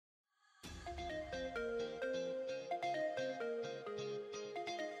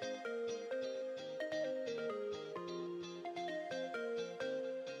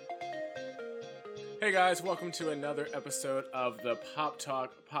Hey guys, welcome to another episode of the Pop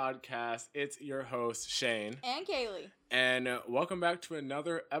Talk Podcast. It's your host, Shane. And Kaylee. And welcome back to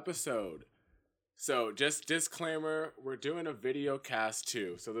another episode. So, just disclaimer, we're doing a video cast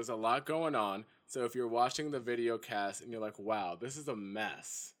too. So there's a lot going on. So if you're watching the video cast and you're like, wow, this is a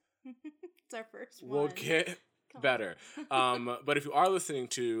mess. It's our first one. We'll get better. But if you are listening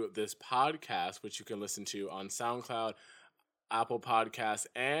to this podcast, which you can listen to on SoundCloud, Apple Podcasts,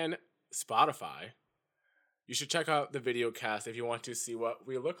 and Spotify, you should check out the video cast if you want to see what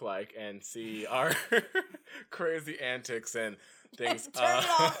we look like and see our crazy antics and things. Turn it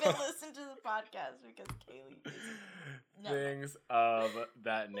off and listen to the podcast because Kaylee is... Things of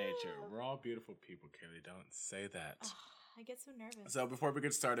that nature. We're all beautiful people, Kaylee. Don't say that. I get so nervous. So before we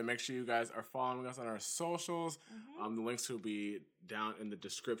get started, make sure you guys are following us on our socials. The links will be down in the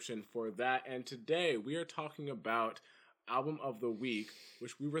description for that. And today we are talking about Album of the Week,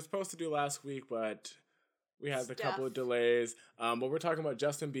 which we were supposed to do last week, but we had a couple of delays. But we're talking about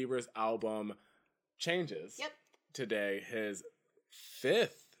Justin Bieber's album, Changes. Yep. Today, his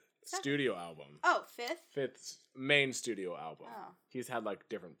fifth studio album. Oh, fifth? Fifth main studio album. Oh. He's had like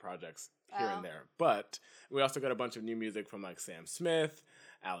different projects here and there. But we also got a bunch of new music from like Sam Smith,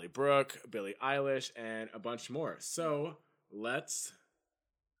 Ally Brooke, Billie Eilish, and a bunch more. So let's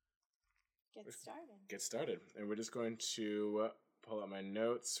get started. And we're just going to pull out my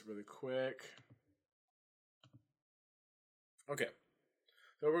notes really quick. Okay.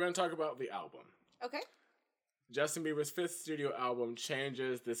 So we're going to talk about the album. Okay. Justin Bieber's fifth studio album,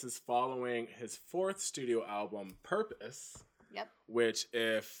 Changes. This is following his fourth studio album, Purpose. Yep. Which,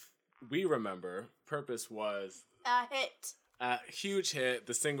 if we remember, Purpose was a hit. A huge hit.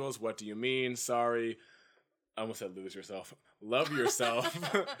 The singles, What Do You Mean? Sorry. I almost said Lose Yourself. Love Yourself.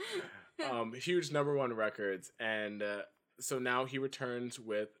 Huge number one records. And so now he returns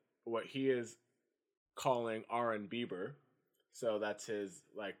with what he is calling R&Bieber. So that's his,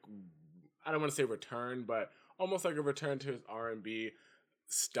 like, I don't want to say return, but almost like a return to his R&B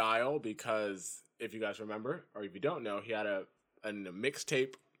style, because if you guys remember, or if you don't know, he had a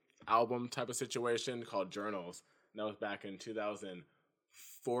mixtape album type of situation called Journals. And that was back in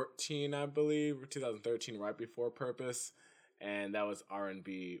 2014, I believe, or 2013, right before Purpose. And that was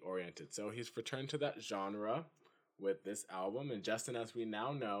R&B oriented. So he's returned to that genre with this album. And Justin, as we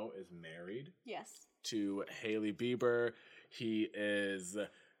now know, is married. Yes. To Hailey Bieber. He is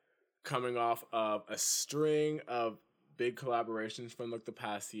coming off of a string of big collaborations from like the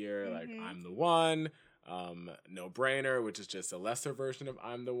past year, like I'm the One, No Brainer, which is just a lesser version of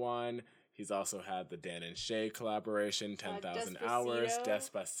I'm the One. He's also had the Dan and Shay collaboration, 10,000 Hours,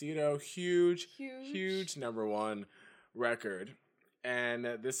 Despacito, huge number one record. And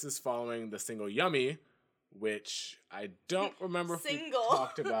this is following the single Yummy, which I don't remember if we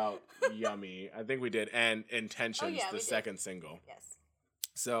talked about Yummy. I think we did. And Intentions, the second single. Yes.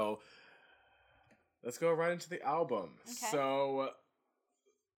 So let's go right into the album. Okay. So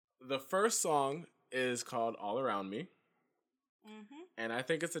the first song is called All Around Me. And I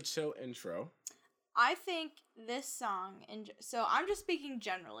think it's a chill intro. I think this song, so I'm just speaking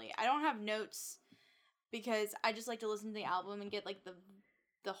generally. I don't have notes because I just like to listen to the album and get like the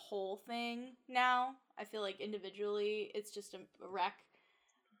whole thing now. I feel like individually it's just a wreck.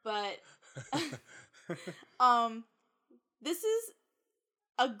 But this is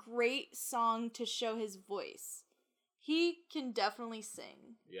a great song to show his voice. He can definitely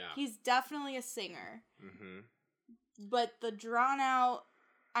sing. Yeah. He's definitely a singer. But the drawn out,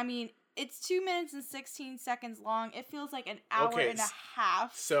 I mean, it's 2 minutes and 16 seconds long. It feels like an hour and a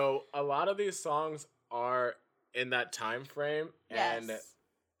half. So a lot of these songs are in that time frame. Yes. And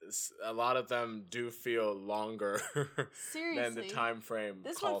a lot of them do feel longer than the time frame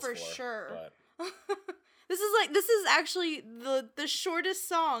this calls one for for, sure. But. This is actually the shortest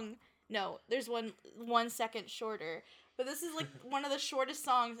song. No, there's 1 second shorter. But this is like one of the shortest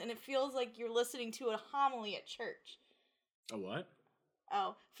songs, and it feels like you're listening to a homily at church. A what?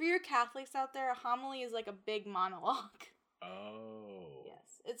 Oh, for your Catholics out there, a homily is like a big monologue. Oh.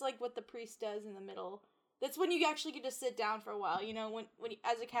 Yes, it's like what the priest does in the middle. That's when you actually get to sit down for a while. You know, when you,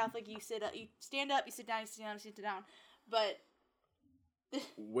 as a Catholic, you sit up, you stand up, you sit down, you sit down, you sit down. But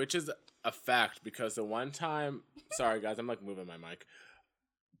which is a fact, because the one time, sorry guys, I'm like moving my mic.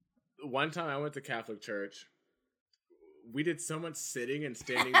 One time I went to Catholic church, we did so much sitting and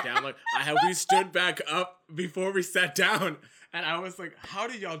standing down. Like we stood back up before we sat down, and I was like, "How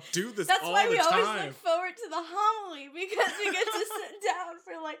do y'all do this all the time?" That's why we always look forward to the homily, because we get to sit down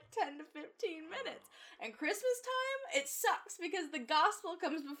for like 10 to 15 minutes. And Christmas time, it sucks because the gospel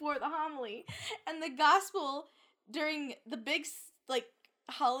comes before the homily, and the gospel during the big like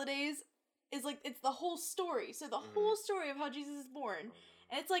holidays is like it's the whole story. So the whole story of how Jesus is born,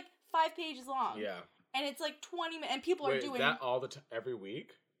 and it's like 5 pages long. Yeah. And it's like 20 minutes, and people are doing that all the time every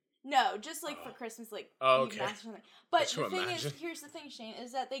week. No, just like for Christmas, like okay. Mass or something. But the thing is, here's the thing, Shane,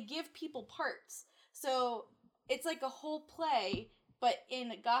 is that they give people parts. So it's like a whole play, but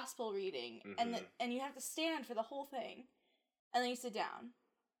in a gospel reading, and you have to stand for the whole thing, and then you sit down,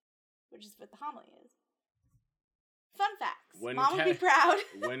 which is what the homily is. Fun facts. Mom would be proud.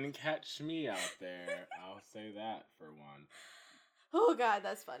 Wouldn't catch me out there. I'll say that for one. Oh God,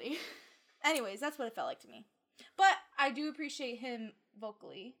 that's funny. Anyways, that's what it felt like to me. But I do appreciate him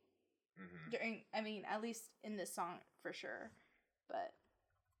vocally. During, I mean, at least in this song for sure. But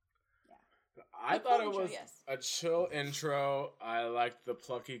yeah, I thought it was a chill intro. I liked the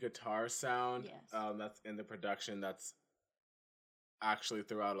plucky guitar sound. Yes. That's in the production. That's actually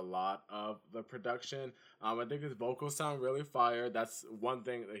throughout a lot of the production. I think his vocals sound really fire. That's one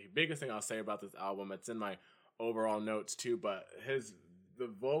thing. The biggest thing I'll say about this album. It's in my overall notes too. But the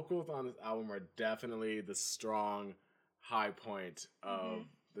vocals on this album are definitely the strong high point of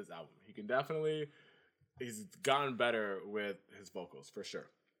this album. He's gotten better with his vocals for sure.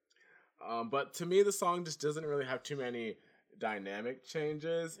 But to me, the song just doesn't really have too many dynamic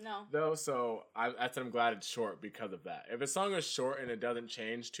changes. No. Though, so I'm glad it's short because of that. If a song is short and it doesn't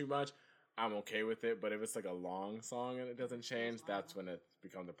change too much, I'm okay with it. But if it's like a long song and it doesn't change, that's when it's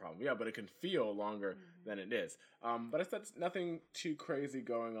become the problem. Yeah, but it can feel longer than it is. But it's nothing too crazy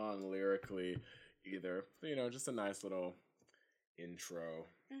going on lyrically either. You know, just a nice little intro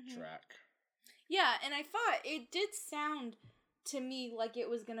track. Yeah, and I thought it did sound to me like it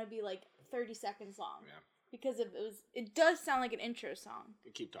was gonna be like 30 seconds long. Yeah. Because it does sound like an intro song.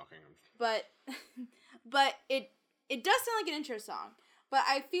 Keep talking. But it does sound like an intro song. But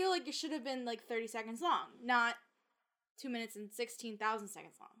I feel like it should have been like 30 seconds long, not 2 minutes and 16,000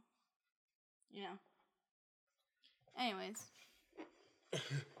 seconds long. You know? Anyways.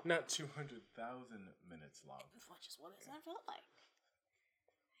 Not 200,000 minutes long. Which is what it felt like.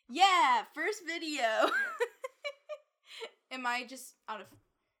 Yeah, first video. Am I just out of...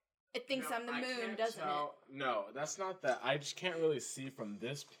 It thinks I'm the moon, doesn't it? No, that's not that. I just can't really see from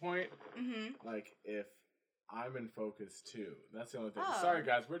this point, like, if I'm in focus too. That's the only thing. Oh. Sorry,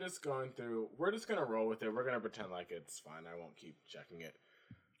 guys. We're just going to roll with it. We're going to pretend like it's fine. I won't keep checking it.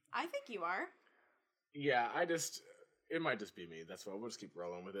 I think you are. Yeah, it might just be me. That's why we'll just keep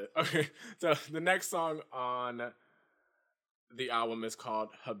rolling with it. Okay, so the next song on the album is called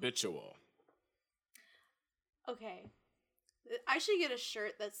Habitual. Okay. I should get a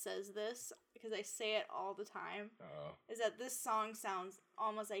shirt that says this, because I say it all the time. Oh. Is that this song sounds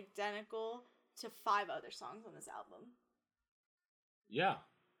almost identical to 5 other songs on this album. Yeah.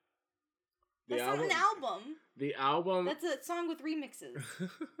 That's not an album. The album... That's a song with remixes.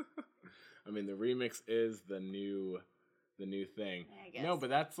 I mean, the remix is the new thing. Yeah, I guess. No, but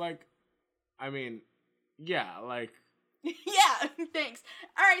that's like... I mean, yeah, like... Yeah, thanks.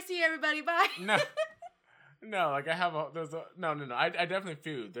 All right, see you, everybody. Bye. No, like I have no. I definitely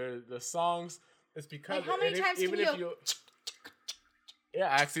feel the songs. It's because like how many times even can if you yeah,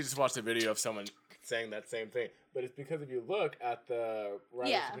 I actually just watched a video of someone saying that same thing. But it's because if you look at the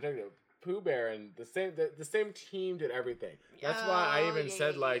Pooh Bear and the same team did everything. That's why I even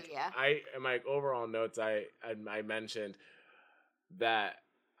said I in my overall notes I mentioned that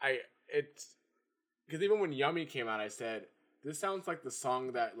it's because even when Yummy came out, I said this sounds like the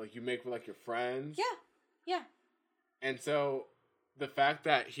song that like you make with like your friends. Yeah. And so the fact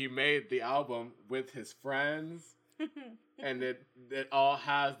that he made the album with his friends and it all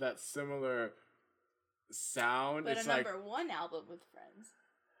has that similar sound. But it's a number one album with friends.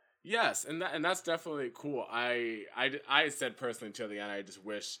 Yes, and that's definitely cool. I said personally till the end, I just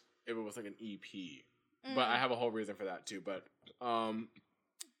wish it was like an EP. But I have a whole reason for that too. But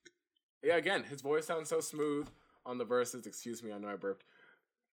yeah, again, his voice sounds so smooth on the verses. Excuse me, I know I burped.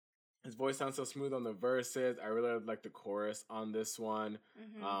 His voice sounds so smooth on the verses. I really like the chorus on this one.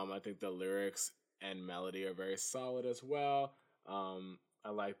 I think the lyrics and melody are very solid as well. I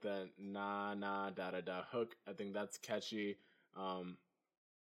like the na na da da da hook. I think that's catchy. And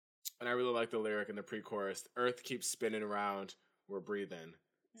I really like the lyric in the pre-chorus. Earth keeps spinning around. We're breathing.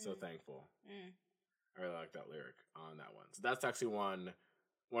 So thankful. I really like that lyric on that one. So that's actually one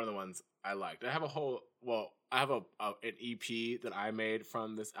of the ones I liked. I have an EP that I made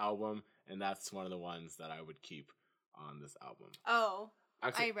from this album, and that's one of the ones that I would keep on this album. Oh,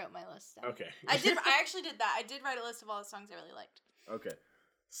 actually, I wrote my list down. Okay. I actually did that. I did write a list of all the songs I really liked. Okay.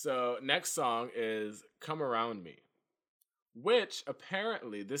 So next song is Come Around Me, which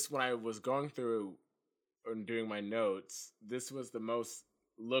apparently when I was going through and doing my notes, this was the most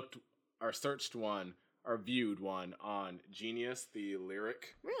looked or searched one or viewed one on Genius, the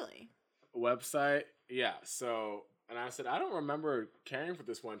lyric Really? website. Yeah, so, and I said, I don't remember caring for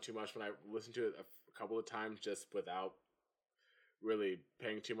this one too much when I listened to it a couple of times just without really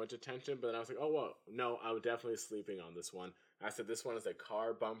paying too much attention. But then I was like, oh, well, no, I was definitely sleeping on this one. I said, this one is a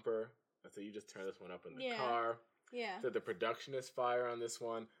car bumper. I said, you just turn this one up in the car. Yeah. So the production is fire on this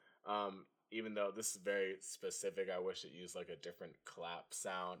one. Even though this is very specific, I wish it used like a different clap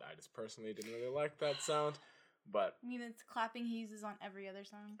sound. I just personally didn't really like that sound. But I mean, it's clapping he uses on every other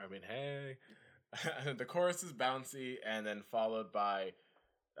song. I mean, hey. The chorus is bouncy, and then followed by,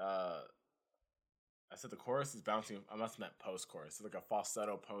 I said the chorus is bouncy. I must have meant post-chorus. It's like a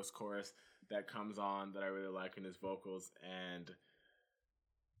falsetto post-chorus that comes on that I really like in his vocals. And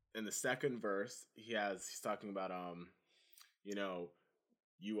in the second verse, he's talking about, you know,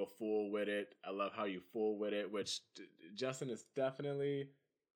 you a fool with it. I love how you fool with it, which Justin is definitely,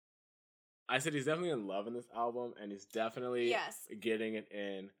 I said he's definitely in love in this album, and he's definitely getting it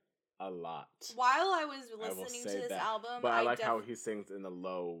in a lot. While I was listening to this album, but I like how he sings in the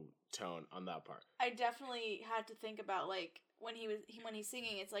low tone on that part. I definitely had to think about, like, when he's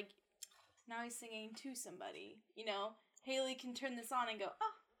singing, it's like, now he's singing to somebody, you know? Haley can turn this on and go,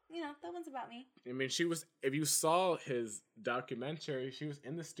 oh, you know, that one's about me. I mean, if you saw his documentary, she was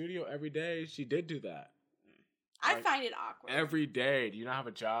in the studio every day. She did do that. I find it awkward. Every day. Do you not have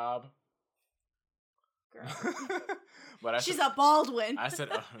a job? Girl. But she's a Baldwin. I said,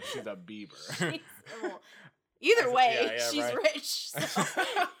 oh, she's a Bieber. Either way, she's rich. So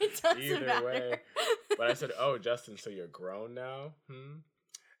it doesn't Either matter. way. But I said, oh, Justin, so you're grown now?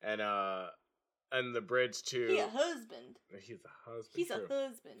 And the bridge too. He's a husband. He's a husband. He's a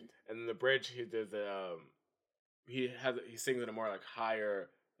husband. And in the bridge, he does he sings in a more like higher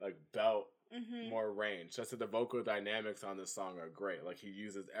like belt, more range. So I said the vocal dynamics on this song are great. Like he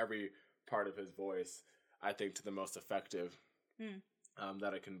uses every part of his voice, I think, to the most effective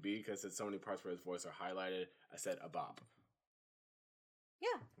that it can be, because there's so many parts where his voice are highlighted. I said a bop.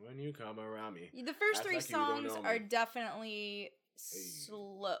 Yeah. When you come around me. The first three songs are definitely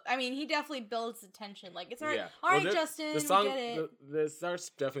slow. I mean, he definitely builds the tension. Like, it's all right. Yeah. All right, Justin, we get it. The start's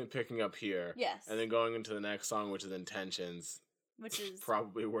definitely picking up here. Yes. And then going into the next song, which is Intentions. Which is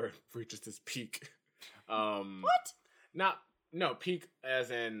probably where it reaches its peak. What? No, peak as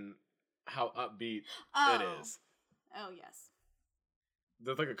in how upbeat it is. Oh, yes.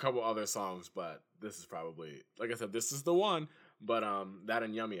 There's like a couple other songs, but this is probably, like I said, this is the one. But that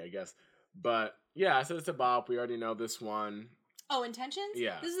and Yummy, I guess. But yeah, I said it's a bop. We already know this one. Oh, Intentions?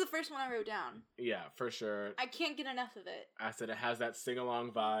 Yeah. This is the first one I wrote down. Yeah, for sure. I can't get enough of it. I said it has that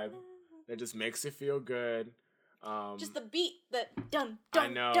sing-along vibe. It just makes you feel good. Just the beat, the dun,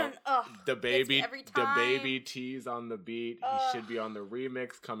 dun, dun. Ugh, the baby tease on the beat. He should be on the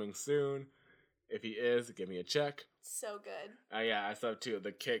remix coming soon. If he is, give me a check. So good. Yeah, I thought too.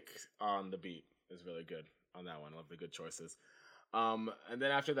 The kick on the beat is really good on that one. I love the good choices. And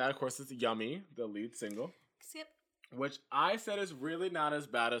then after that, of course, it's Yummy, the lead single. Skip. Which I said is really not as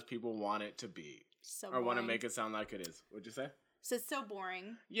bad as people want it to be. So or want to make it sound like it is. What'd you say? So it's so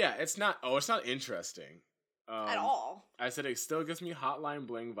boring. Yeah, it's not. Oh, it's not interesting. At all. I said it still gives me Hotline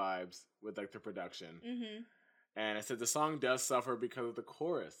Bling vibes with like the production. Mm-hmm. And I said the song does suffer because of the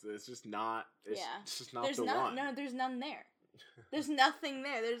chorus. It's just not. It's just not the one. No, there's none there. There's nothing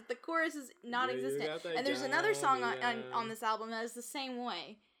there. The chorus is non-existent. And there's another song on this album that is the same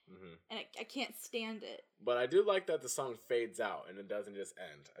way. Mm-hmm. And I can't stand it. But I do like that the song fades out and it doesn't just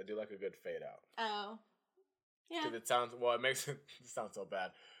end. I do like a good fade out. Oh. Yeah. Because it makes it sound so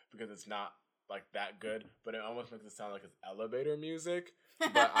bad because it's not like that good, but it almost makes it sound like it's elevator music.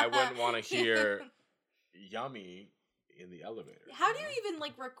 But I wouldn't want to hear Yummy in the elevator. How do you even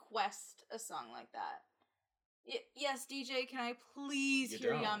like request a song like that? Yes, DJ, can I please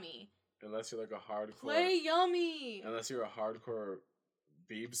hear Yummy? Unless you're like a hardcore. Play Yummy! Unless you're a hardcore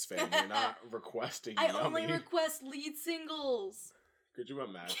Biebs fan, you're not requesting Yummy. I only request lead singles. Could you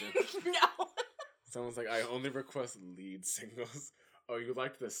imagine? No. Someone's like, I only request lead singles. Oh, you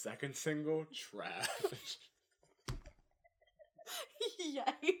liked the second single? Trash.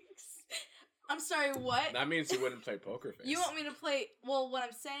 Yikes. I'm sorry, what? That means you wouldn't play Poker Face. You want me to play... Well, what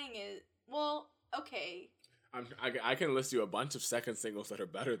I'm saying is... Well, okay. I can list you a bunch of second singles that are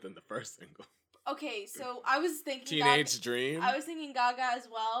better than the first single. Okay, so I was thinking... Teenage Dream? I was thinking Gaga as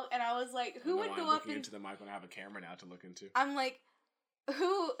well, and I was like, who would go up and... I'm looking into the mic when I have a camera now to look into. I'm like,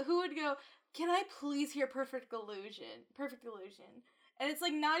 who would go, can I please hear Perfect Illusion? Perfect Illusion. And it's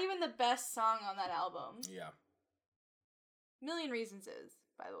like not even the best song on that album. Yeah. Million Reasons is,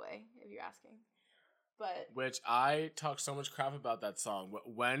 by the way, if you're asking. But which I talked so much crap about that song.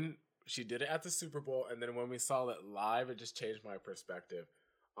 When she did it at the Super Bowl, and then when we saw it live, it just changed my perspective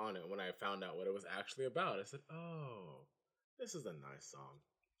on it. When I found out what it was actually about, I said, "Oh, this is a nice song."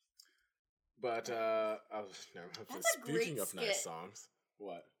 But That's a great speaking of skit. nice songs,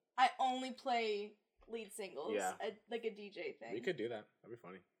 what? I only play lead singles. Yeah. Like a DJ thing. We could do that. That'd be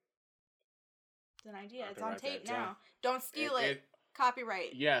funny. It's an idea. I It's can on write tape that down. now. Don't steal it.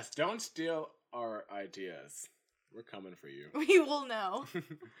 Copyright. Yes, don't steal our ideas. We're coming for you. We will know.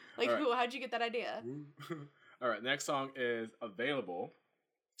 Like, All right. how'd you get that idea? All right, next song is Available.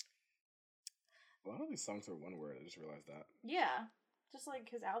 A lot of these songs are one word. I just realized that. Yeah. Just like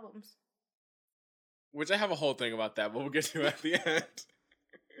his albums. Which I have a whole thing about that, but we'll get to at the end.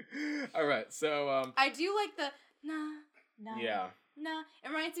 All right, so I do like the nah. yeah. Nah. It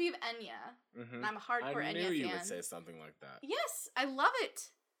reminds me of Enya. Mm-hmm. And I'm a hardcore I Enya knew you fan. would say something like that. Yes, I love it.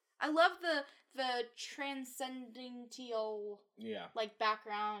 I love the transcendental Yeah, like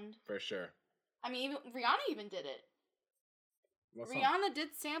background. for sure. I mean, Rihanna even did it. What song? Rihanna did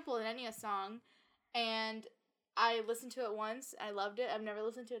sample an Enya song, and I listened to it once. I loved it. I've never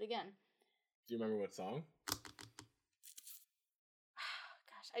listened to it again. Do you remember what song?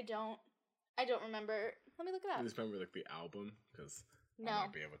 Gosh, I don't remember. Let me look it I up. just remember like the album because No. I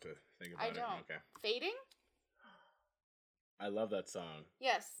might be able to think about I it. don't. Okay. Fading? I love that song.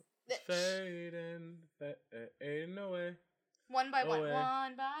 Yes. Fading away. One by one. Away.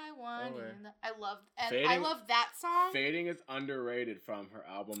 One by one. Away. I love I Fading- love that song. Fading is underrated from her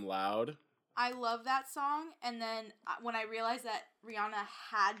album Loud. I love that song, and then when I realized that Rihanna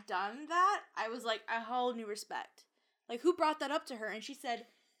had done that, I was like, a whole new respect. Like, who brought that up to her? And she said,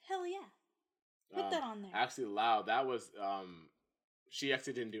 hell yeah. Put that on there. Actually, Loud, that was she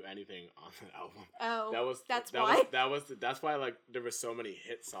actually didn't do anything on that album. Oh, that's why? That's why like there were so many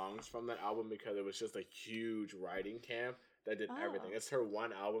hit songs from that album, because it was just a huge writing camp that did everything. Oh. It's her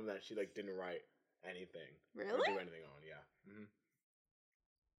one album that she like didn't write anything. Or Really? do anything on, yeah. Mm-hmm.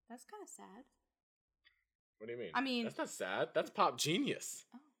 That's kind of sad. What do you mean? I mean- that's not sad. That's Pop Genius.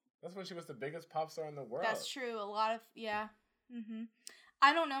 Oh. That's when she was the biggest pop star in the world. That's true. A lot of, yeah. Mm-hmm.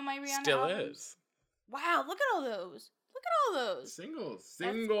 I don't know my Rihanna Still albums. is. Wow, look at all those. Look at all those. Singles.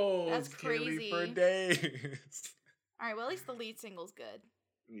 That's Kaylee for crazy. days. All right, well, at least the lead single's good.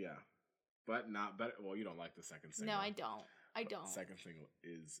 Yeah. But not better. Well, you don't like the second single. No, I don't. I But don't. The second single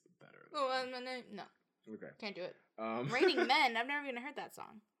is better. Oh, no. Okay. Can't do it. Raining Raining Men. I've never even heard that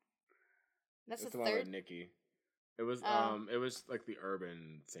song. That's It's the the one with third. Nicki. It was Oh. it was like the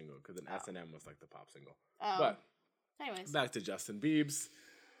urban single, because an S&M was like the pop single. Oh. But Anyways. back to Justin Biebs.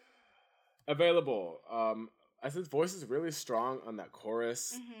 Available. I said his voice is really strong on that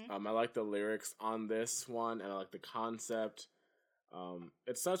chorus. Mhm. I like the lyrics on this one, and I like the concept.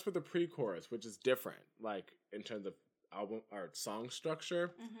 It starts with the pre-chorus, which is different, like in terms of album or song structure.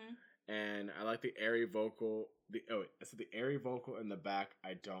 Mhm. And I like the airy vocal. I said the airy vocal in the back.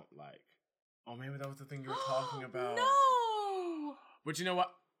 I don't like. Oh, maybe that was the thing you were talking about. No. But you know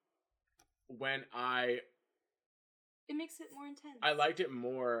what? When It makes it more intense. I liked it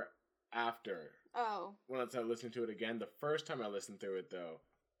more after. Oh. When I started listening to it again. The first time I listened to it, though,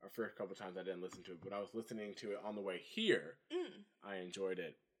 or first couple times I didn't listen to it, but I was listening to it on the way here. Mm. I enjoyed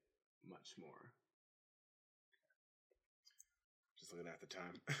it much more. Just looking at the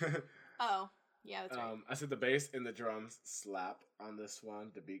time. Oh. Yeah, that's right. I said the bass and the drums slap on this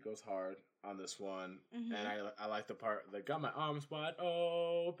one. The beat goes hard on this one. Mhm. And I like the part that got my arms wide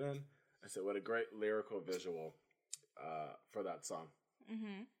open. I said, what a great lyrical visual for that song.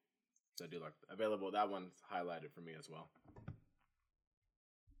 Mhm. So I do like Available. That one's highlighted for me as well.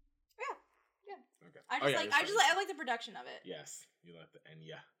 Yeah. Okay. I like the production of it. Yes, you like the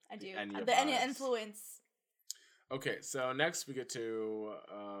Enya. I do. Enya The Enya vibes. influence. Okay, so next we get to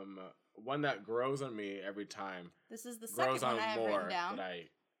one that grows on me every time. This is the second Grows one on I have more written down. that I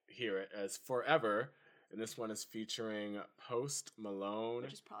hear it as Forever, and this one is featuring Post Malone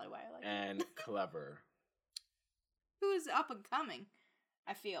Which is probably why I like it. and Clever. Who is up and coming,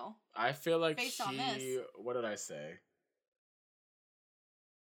 I feel. I feel like Based on this. What did I say?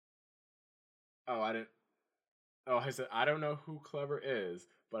 Oh, I didn't. Oh, I said I don't know who Clever is,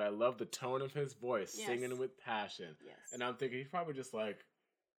 but I love the tone of his voice, Yes. singing with passion. Yes. And I'm thinking he's probably just like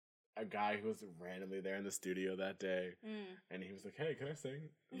a guy who was randomly there in the studio that day, and he was like, "Hey, can I sing?"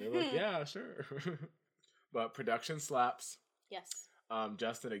 And they were like, "Yeah, sure." But production slaps. Yes.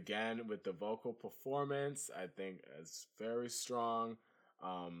 Justin again with the vocal performance, I think is very strong.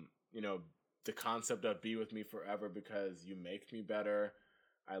 The concept of "Be with me forever because you make me better."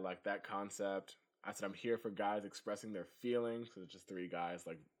 I like that concept. I said I'm here for guys expressing their feelings. So it's just three guys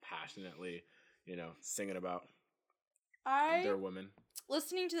like passionately, singing about their women.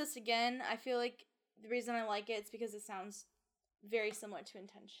 listening to this again, I feel like the reason I like it is because it sounds very similar to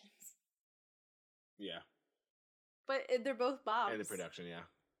Intentions. Yeah. But they're both bops. And the production, yeah.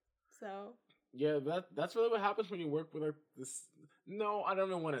 So. Yeah, that's really what happens when you work with this. No, I don't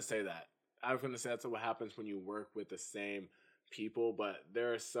even want to say that. I was going to say that's what happens when you work with the same people, but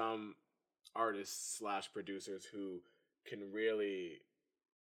there are some artists / producers who can really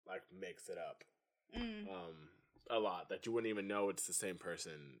like mix it up a lot that you wouldn't even know it's the same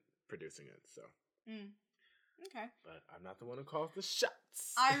person producing it. So. Okay. But I'm not the one who calls the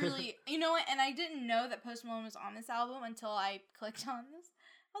shots. I really, you know what? And I didn't know that Post Malone was on this album until I clicked on this.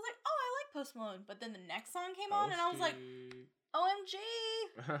 I was like, oh, I like Post Malone. But then the next song came on, and I was like,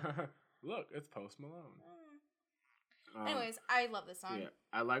 OMG. Look, it's Post Malone. Anyways, I love this song. Yeah,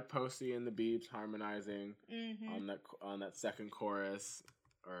 I like Posty and the Biebs harmonizing on that second chorus,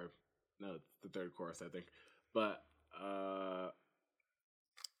 or no, the third chorus, I think. But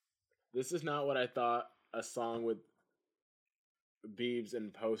this is not what I thought a song with Biebs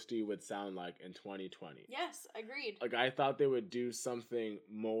and Posty would sound like in 2020. Yes, agreed. Like, I thought they would do something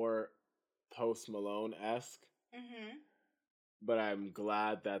more Post Malone-esque. But I'm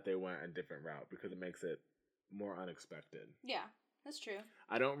glad that they went a different route because it makes it more unexpected. Yeah, that's true.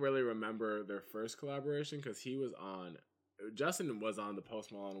 I don't really remember their first collaboration because Justin was on the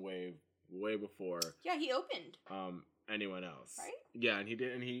Post Malone wave way before. Yeah, he opened. Anyone else. Right? Yeah, and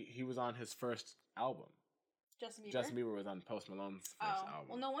he was on his first album. Justin Bieber was on Post Malone's first album.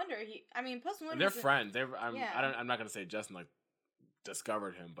 Well, no wonder Post Malone. And they're friends. I'm not gonna say Justin like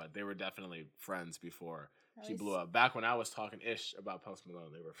discovered him, but they were definitely friends before he blew up. Back when I was talking ish about Post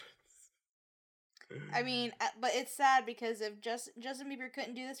Malone, they were friends. I mean, but it's sad because if Justin Bieber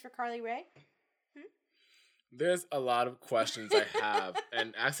couldn't do this for Carly Rae. There's a lot of questions I have,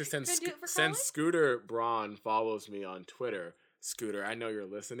 and actually since Scooter Braun follows me on Twitter, Scooter, I know you're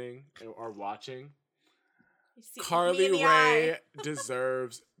listening or watching. Carly Rae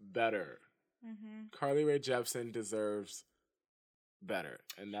deserves better. Carly Rae Jepsen deserves better.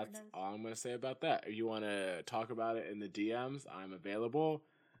 And that's all I'm going to say about that. If you want to talk about it in the DMs, I'm available.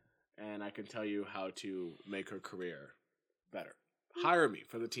 And I can tell you how to make her career better. Hire me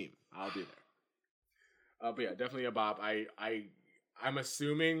for the team. I'll be there. But yeah, definitely a bop. I'm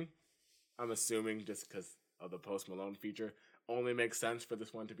assuming just because of the Post Malone feature, only makes sense for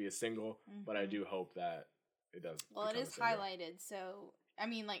this one to be a single. But I do hope that it does. Well, it is highlighted, so I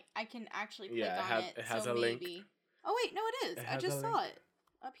mean, like I can actually click on it. It has so a maybe. link. Oh wait, no, it is. I just saw it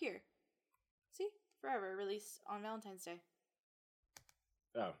up here. See, Forever released on Valentine's Day.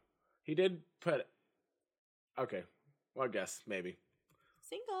 Oh, he did put. Okay, well, I guess maybe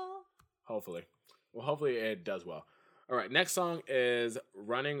single. Hopefully, it does well. All right, next song is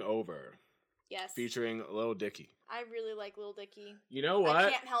 "Running Over." Yes. Featuring Lil Dicky. I really like Lil Dicky. You know what? I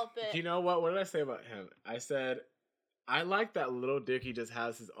can't help it. You know what? What did I say about him? I said, I like that Lil Dicky just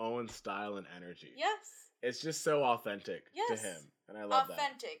has his own style and energy. Yes. It's just so authentic to him. And I love that.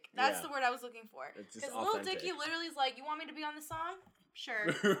 Authentic. That's the word I was looking for. Because Lil Dicky literally is like, you want me to be on the song? Sure.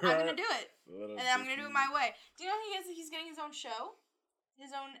 I'm going to do it. And I'm going to do it my way. Do you know he's getting his own show?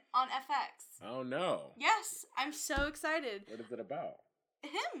 His own on FX. Oh, no. Yes. I'm so excited. What is it about?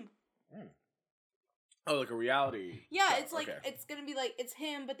 Him. Oh, like a reality. Yeah, show. It's like it's gonna be like it's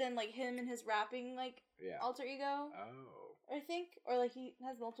him, but then like him and his rapping like alter ego. Oh, I think, or like he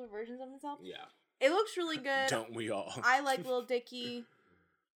has multiple versions of himself. Yeah, it looks really good. Don't we all? I like Lil Dicky.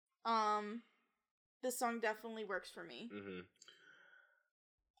 This song definitely works for me.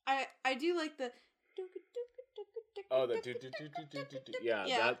 I do like the. Oh, the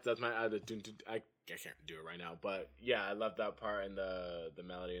yeah. That's my I can't do it right now, but yeah, I love that part and the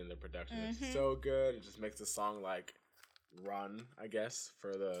melody and the production. It's so good. It just makes the song like run, I guess,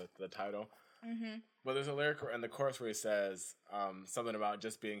 for the title. But there's a lyric in the chorus where he says something about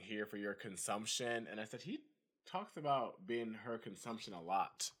just being here for your consumption, and I said he talks about being her consumption a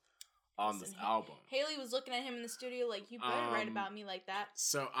lot on this album. Haley was looking at him in the studio like, you better write about me like that.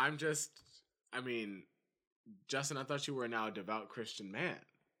 So Justin, I thought you were now a devout Christian man.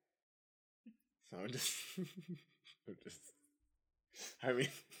 So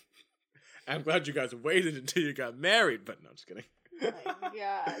I'm glad you guys waited until you got married, but no, I'm just kidding. Oh my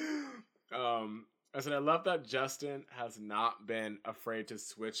God. I said, I love that Justin has not been afraid to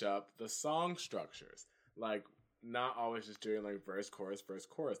switch up the song structures. Like, not always just doing like verse, chorus.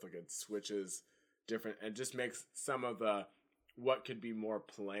 Like, it switches different and just makes some of the what could be more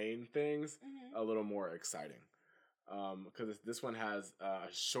plain things a little more exciting. Because this one has a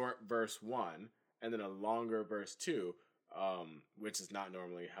short verse 1 and then a longer verse 2, which is not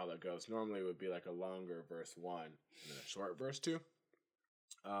normally how that goes. Normally it would be like a longer verse 1 and then a short verse 2.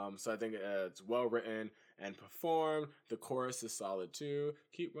 So I think it's well written and performed. The chorus is solid too.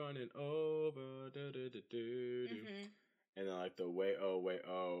 Keep running over, and then like the way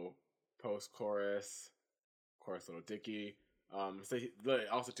oh post chorus Little Dicky. So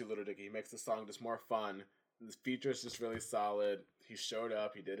also to Little Dicky, he makes the song just more fun. The feature is just really solid. He showed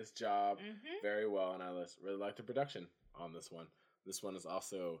up. He did his job very well, and I really like the production on this one. This one is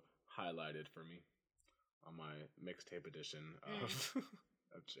also highlighted for me on my mixtape edition of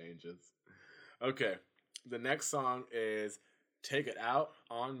of Changes. Okay, the next song is "Take It Out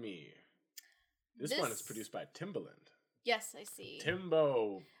on Me." This one is produced by Timbaland. Yes, I see.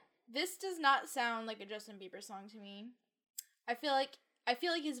 Timbo. This does not sound like a Justin Bieber song to me. I feel like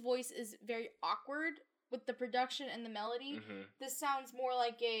his voice is very awkward with the production and the melody. This sounds more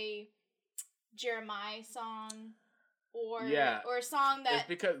like a Jeremiah song or a song that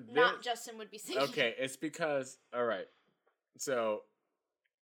Justin would be singing. Okay, it's because So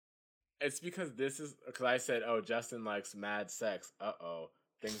it's because because I said, oh, Justin likes mad sex.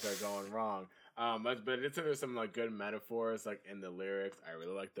 Things are going wrong. But there's some like good metaphors like in the lyrics. I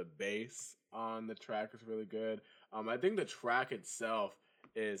really like the bass on the track is really good. I think the track itself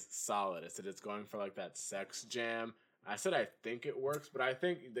is solid. I said it's going for like that sex jam. I said I think it works, but I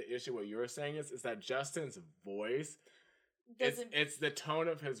think the issue what you were saying is that Justin's voice it's the tone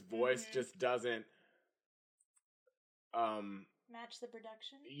of his voice just doesn't match the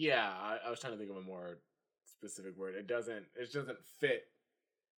production. Yeah, I was trying to think of a more specific word. It doesn't fit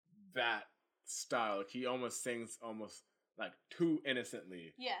that style. Like he almost sings almost like too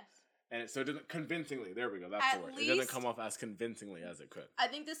innocently. Yes. And so it doesn't convincingly. There we go. That's the word. It doesn't come off as convincingly as it could. I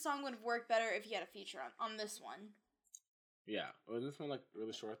think this song would have worked better if he had a feature on this one. Yeah. Was this one like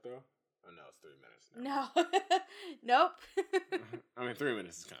really short though? Oh no, it's 3 minutes. No. Nope. I mean, 3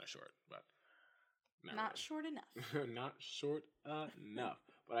 minutes is kind of short, but not short enough. Not short enough.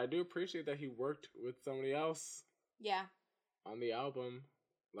 But I do appreciate that he worked with somebody else. Yeah. On the album.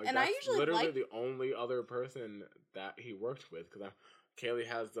 Like, and that's I usually literally the only other person that he worked with, because Kaylee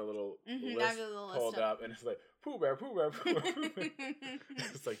has the little list pulled up, and it's like Pooh Bear, Pooh Bear, Pooh Bear, Pooh Bear.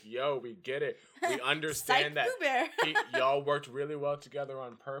 It's like, yo, we get it. We understand that Pooh Bear. Y'all worked really well together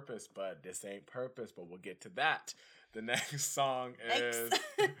on purpose, but this ain't purpose. But we'll get to that. The next song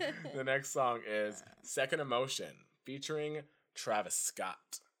is Second Emotion, featuring Travis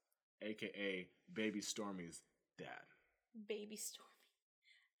Scott, aka Baby Stormy's dad. Baby Stormy.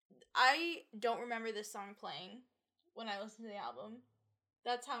 I don't remember this song playing when I listened to the album.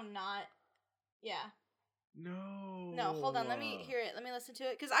 That's how not... Yeah. No, hold on. Let me hear it. Let me listen to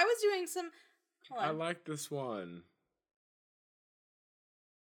it. Because I was doing some... Hold on. I like this one.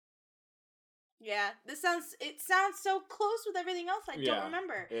 Yeah, it sounds so close with everything else I don't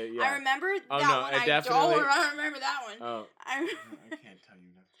remember. Yeah. I remember that one. I don't remember that one. Oh, I can't tell you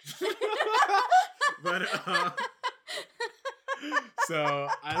nothing. But, so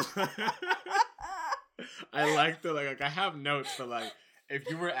I like the like I have notes, but like if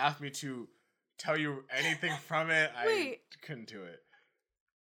you were asked me to tell you anything from it, I couldn't do it.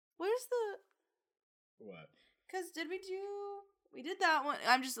 Where's the what? Because we did that one.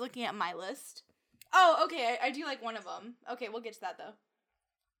 I'm just looking at my list. Oh, okay. I do like one of them. Okay, we'll get to that though.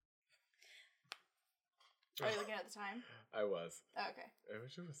 Are you looking at the time? I was. Oh, okay. I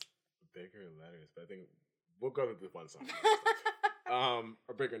wish it was bigger letters, but I think we'll go to the one song.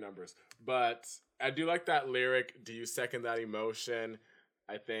 Or bigger numbers. But I do like that lyric, do you second that emotion?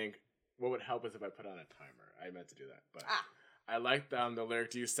 I think what would help is if I put on a timer. I meant to do that. But I like the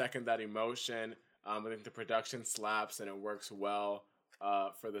lyric, do you second that emotion? I think the production slaps and it works well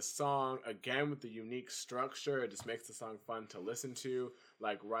for the song. Again, with the unique structure, it just makes the song fun to listen to.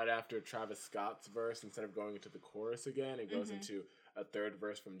 Like right after Travis Scott's verse, instead of going into the chorus again, it goes into a third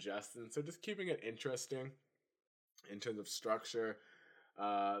verse from Justin. So just keeping it interesting in terms of structure.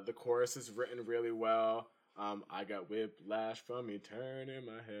 The chorus is written really well. I got whiplash from me turning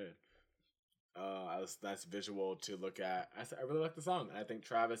my head. That's visual to look at. I really like the song. I think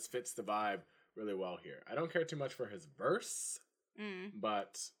Travis fits the vibe really well here. I don't care too much for his verse,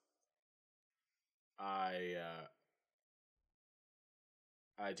 but I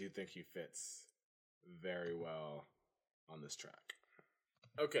do think he fits very well on this track.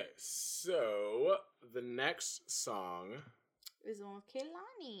 Okay, so the next song is the one with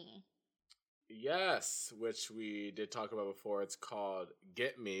Kehlani. Yes, which we did talk about before. It's called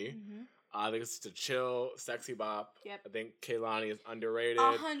Get Me. I think it's just a chill, sexy bop. Yep. I think Kehlani is underrated.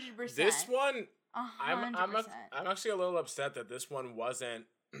 100%. This one, 100%. I'm actually a little upset that this one wasn't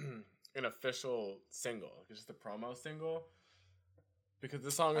an official single. It's just a promo single. Because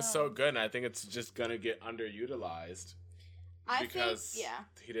this song is so good, and I think it's just going to get underutilized. because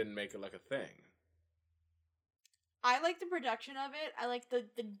he didn't make it like a thing. I like the production of it. I like the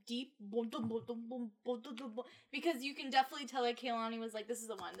deep because you can definitely tell that Kehlani was like, this is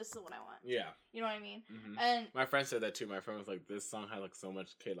the one I want. Yeah. You know what I mean? Mm-hmm. And my friend said that too. My friend was like, this song had like so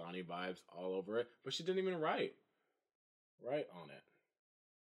much Kehlani vibes all over it, but she didn't even write on it,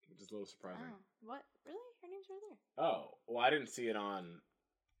 which is a little surprising. Oh, what? Really? Her name's right there. Oh, well, I didn't see it on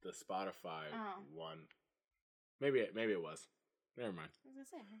the Spotify one. Maybe it was. Never mind. I was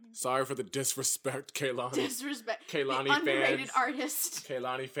gonna say. Sorry for the disrespect, Kehlani. Disrespect. Kehlani the underrated fans. Artist.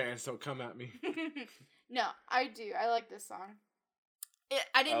 Kehlani fans, don't come at me. No, I do. I like this song.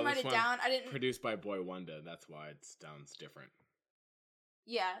 I didn't write it down. I didn't. Produced by Boy Wonder. That's why it sounds different.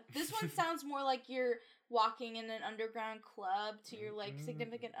 Yeah, this one sounds more like you're walking in an underground club to your like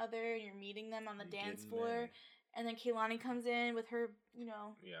significant other, and you're meeting them on the dance floor, and then Kehlani comes in with her,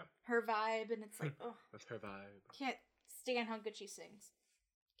 her vibe, and it's like, oh, that's her vibe. Can't stand how good she sings.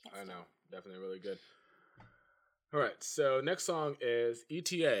 I know, definitely really good. All right, so next song is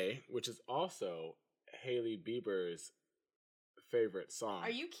ETA, which is also Hailey Bieber's favorite song.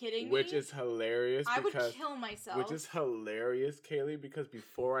 Are you kidding me? Which is hilarious. I would kill myself. Which is hilarious, Kaylee, because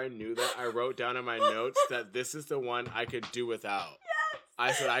before I knew that, I wrote down in my notes that this is the one I could do without. Yes!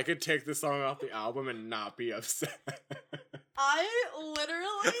 I said I could take the song off the album and not be upset. I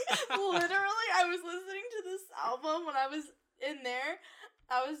literally, I was listening to this album when I was in there.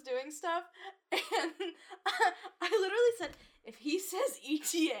 I was doing stuff, and I literally said, if he says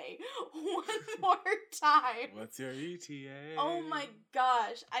ETA one more time. What's your ETA? Oh my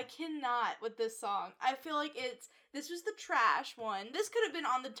gosh. I cannot with this song. I feel like this was the trash one. This could have been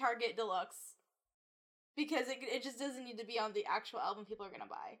on the Target Deluxe. Because it just doesn't need to be on the actual album people are going to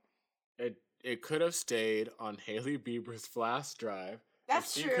buy. It could have stayed on Hailey Bieber's flash drive.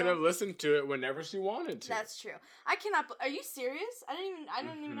 That's true. She could have listened to it whenever she wanted to. That's true. I cannot. Are you serious? I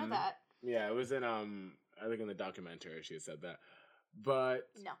didn't even know that. Yeah, it was in I think in the documentary she said that. But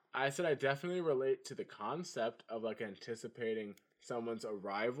no. I said I definitely relate to the concept of like anticipating someone's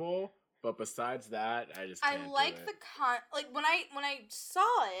arrival, but besides that, I just can't like do it. when I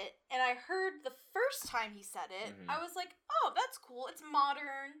saw it and I heard the first time he said it, I was like, "Oh, that's cool. It's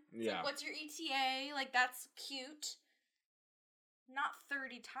modern. It's like, what's your ETA? Like that's cute." Not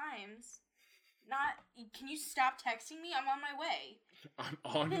 30 times. Can you stop texting me? I'm on my way. I'm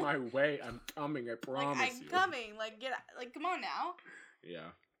on my way. I'm coming, I promise I'm coming. Come on now.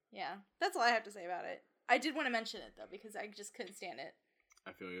 Yeah. Yeah. That's all I have to say about it. I did want to mention it, though, because I just couldn't stand it.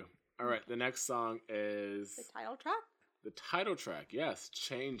 I feel you. All right, the next song is... The title track? The title track, yes,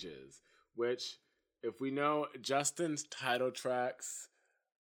 Changes, which, if we know Justin's title tracks...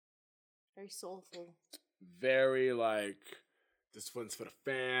 Very soulful. Very, this one's for the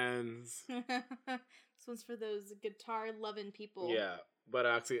fans. This one's for those guitar-loving people. Yeah, but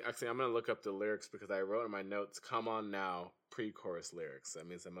actually, I'm going to look up the lyrics because I wrote in my notes, "Come On Now," pre-chorus lyrics. That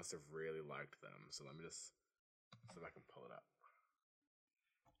means I must have really liked them. So let me just see if I can pull it up.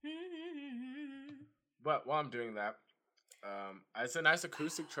 But while I'm doing that, it's a nice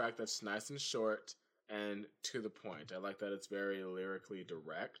acoustic track that's nice and short and to the point. I like that it's very lyrically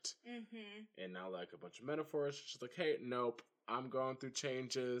direct. And not like a bunch of metaphors. Just like, hey, nope. I'm going through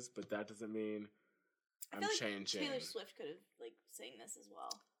changes, but that doesn't mean I'm changing. Taylor Swift could have sang this as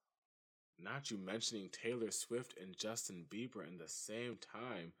well. Not you mentioning Taylor Swift and Justin Bieber in the same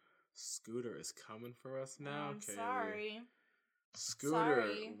time. Scooter is coming for us now. I'm sorry. Scooter,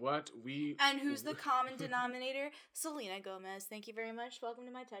 And who's the common denominator? Selena Gomez. Thank you very much. Welcome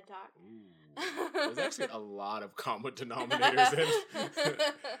to my TED Talk. Ooh. There's actually a lot of common denominators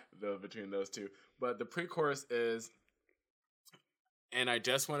between those two. But the pre-chorus is, and I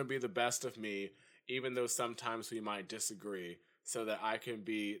just want to be the best of me, even though sometimes we might disagree, so that I can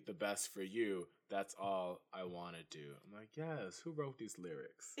be the best for you. That's all I want to do. I'm like, yes, who wrote these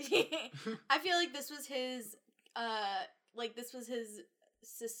lyrics? I feel like this was his,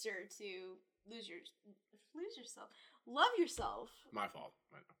 sister to lose yourself. Love yourself. My fault.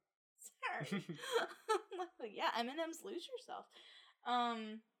 I know. Sorry. Yeah, Eminem's Lose Yourself.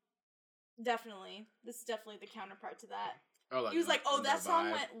 Definitely. This is definitely the counterpart to that. Oh, he was like, "Oh, that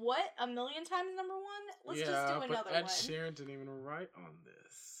song went what 1 million times #1? Let's just do another one." Ed Sheeran didn't even write on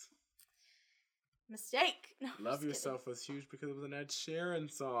this. Mistake. No, Love Yourself was huge because it was an Ed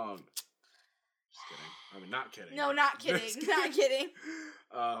Sheeran song. Just kidding. I mean, not kidding. No, not kidding. Not kidding.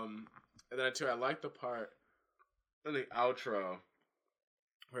 And then too, I like the part in the outro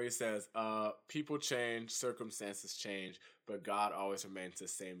where he says, "People change, circumstances change, but God always remains the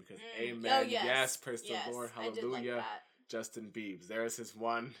same." Because amen, oh, yes, praise the Lord, hallelujah. I did like that. Justin Biebs. There's his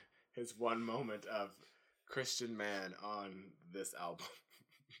one moment of Christian man on this album.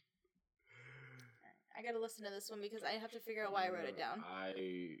 I gotta listen to this one because I have to figure out why I wrote it down.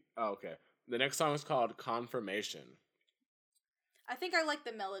 Okay. The next song is called Confirmation. I think I like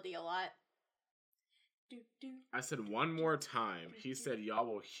the melody a lot. I said one more time. He said, y'all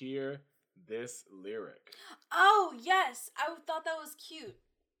will hear this lyric. Oh, yes. I thought that was cute.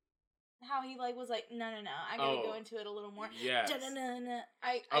 How he was like, no. I gotta go into it a little more. Yes.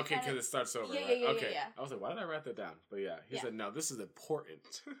 Okay, because it starts over, yeah, right? Yeah, okay. Yeah. I was like, why did I write that down? But yeah, he said, no, this is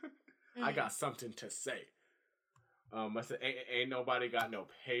important. I got something to say. I said, ain't nobody got no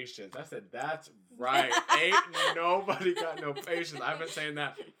patience. I said, that's right. Ain't nobody got no patience. I've been saying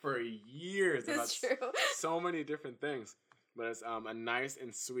that for years. That's true. So many different things. But it's a nice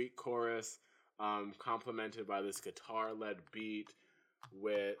and sweet chorus, complemented by this guitar-led beat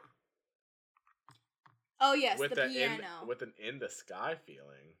with... Oh, yes, the piano. With an in the sky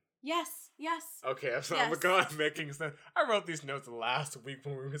feeling. Yes. Okay, so I'm going making sense. I wrote these notes last week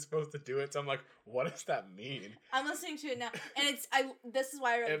when we were supposed to do it, so I'm like, what does that mean? I'm listening to it now, and this is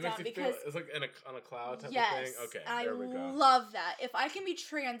why I wrote it down, because... it's like on a cloud type of thing? Okay, there we go. I love that. If I can be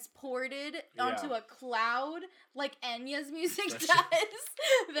transported onto a cloud like Enya's music does,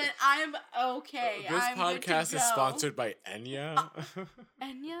 then I'm okay. This podcast is sponsored by Enya.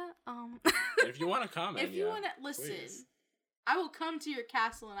 Enya? If you want to come, Enya, if you want to listen... Please. I will come to your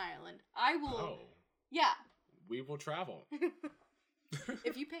castle in Ireland. I will. Oh. Yeah. We will travel.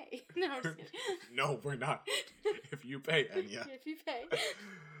 If you pay. No, I'm just kidding. No, we're not. If you pay, Enya. If you pay.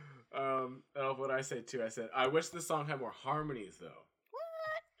 What I say too, I said, I wish the song had more harmonies though.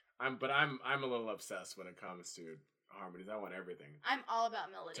 What? I'm a little obsessed when it comes to harmonies. I want everything. I'm all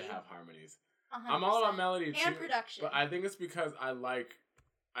about melody. To have harmonies. 100%. I'm all about melody too. And production. But I think it's because I like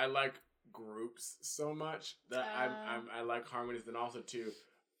groups so much that I like harmonies, and also too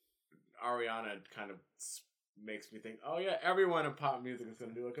Ariana kind of makes me think, oh yeah, everyone in pop music is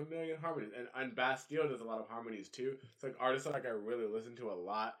gonna do like a million harmonies, and Bastille does a lot of harmonies too. It's like artists that I really listen to a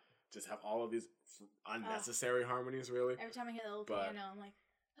lot just have all of these unnecessary harmonies really. Every time I hear the little piano, I'm like,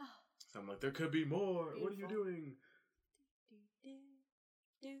 oh. So I'm like, there could be more. Beautiful. What are you doing?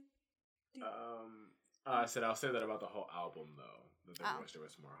 I said I'll say that about the whole album though. That I wish there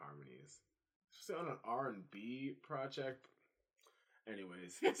was more harmonies. Especially on an R&B project.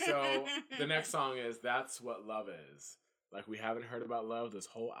 Anyways, so the next song is That's What Love Is. Like, we haven't heard about love this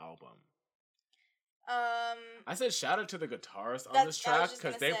whole album. I said shout out to the guitarist on this track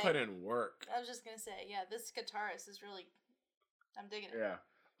because they put in work. I was just going to say, yeah, this guitarist is really... I'm digging it. Yeah.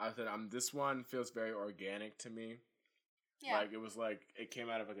 I said this one feels very organic to me. Yeah. Like, it was like, it came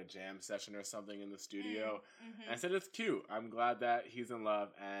out of like a jam session or something in the studio. Mm-hmm. And I said, it's cute. I'm glad that he's in love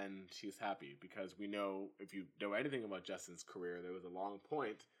and she's happy, because we know, if you know anything about Justin's career, there was a long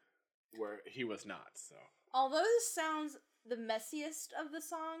point where he was not, so. Although this sounds the messiest of the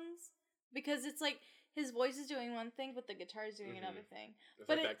songs, because it's like, his voice is doing one thing, but the guitar is doing another thing. It's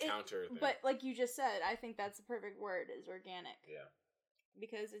but like that counter thing. But like you just said, I think that's the perfect word, is organic. Yeah.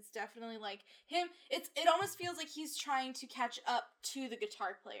 Because it's definitely like him. It almost feels like he's trying to catch up to the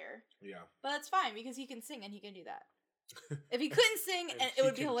guitar player. Yeah. But that's fine, because he can sing and he can do that. If he couldn't sing, and it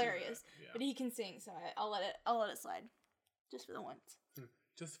would be hilarious. Yeah. But he can sing, so I'll let it slide, just for the once.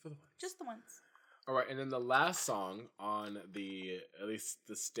 Just for the once. Just the once. All right, and then the last song on at least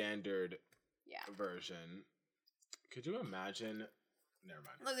the standard version. Could you imagine? Never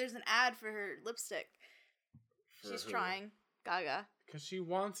mind. Look, there's an ad for her lipstick. She's trying. Gaga. Because she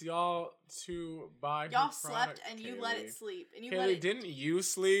wants y'all to buy y'all her slept product, and Kaylee. You let it sleep. And you Kaylee, let it... didn't you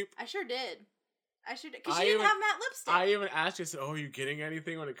sleep? I sure did. Because she didn't have matte lipstick. I even asked you, are you getting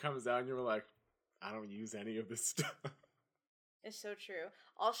anything when it comes out? And you were like, I don't use any of this stuff. It's so true.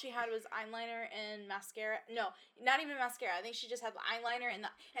 All she had was eyeliner and mascara. No, not even mascara. I think she just had the eyeliner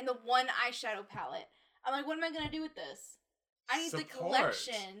and the one eyeshadow palette. I'm like, what am I going to do with this? I need the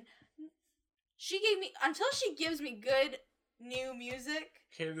collection. She gave me... Until she gives me good... new music.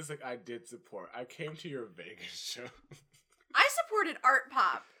 Kayla's like, I did support. I came to your Vegas show. I supported art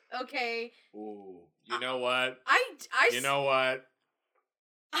pop. Okay. Ooh, you know what? You know what?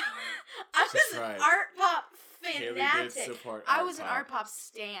 I was an art pop fanatic. Kaylee did support I was an art pop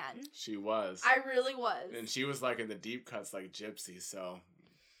stan. She was. I really was. And she was like in the deep cuts, like Gypsy. So.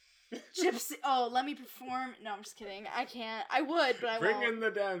 Gypsy. Oh, let me perform. No, I'm just kidding. I can't. I would, but I won't. Bring in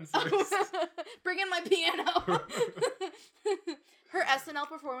the dancers. Bring in my piano. Her SNL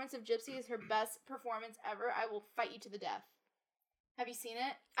performance of Gypsy is her best performance ever. I will fight you to the death. Have you seen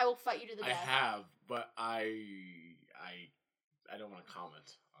it? I will fight you to the death. I have, but I don't want to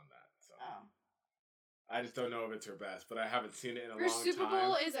comment on that. So. Oh. I just don't know if it's her best, but I haven't seen it in a long time. Her Super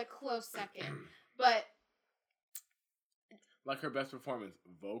Bowl is a close second, but Like her best performance,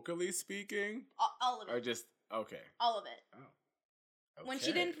 vocally speaking? All of it. Or just, okay. All of it. Oh. Okay. When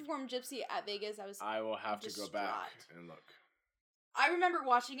she didn't perform Gypsy at Vegas, I will have to go back and look. I remember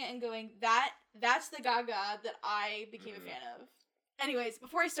watching it and going, that's the Gaga that I became a fan of. Anyways,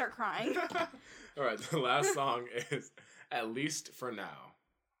 before I start crying. All right, the last song is At Least for Now.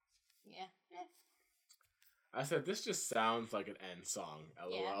 Yeah. I said, this just sounds like an end song,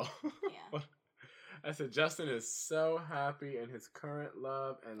 LOL. Yeah. I said, Justin is so happy in his current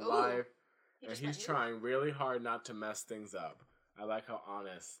love and life, and he's trying really hard not to mess things up. I like how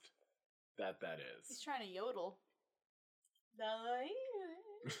honest that is. He's trying to yodel.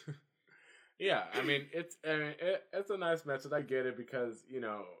 Yeah, I mean, it's a nice message. I get it because, you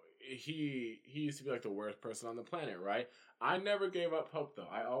know, he used to be like the worst person on the planet, right? I never gave up hope, though.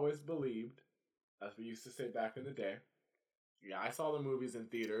 I always believed, as we used to say back in the day. Yeah, I saw the movies in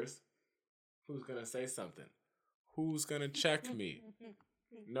theaters. Who's going to say something? Who's going to check me?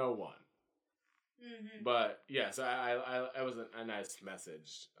 No one. Mm-hmm. But yeah, so it was a nice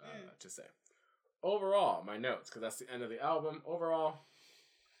message to say. Overall, my notes, because that's the end of the album. Overall,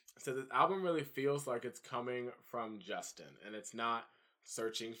 so this album really feels like it's coming from Justin, and it's not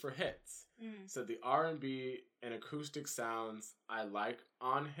searching for hits. So the R&B and acoustic sounds I like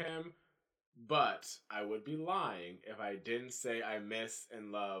on him, but I would be lying if I didn't say I miss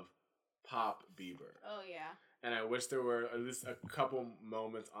and love Pop Bieber. Oh yeah. And I wish there were at least a couple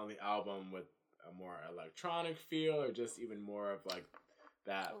moments on the album with a more electronic feel, or just even more of like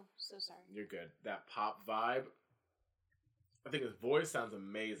that. Oh, so sorry. You're good. That pop vibe. I think his voice sounds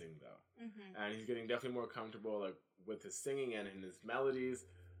amazing though, and he's getting definitely more comfortable like with his singing and in his melodies.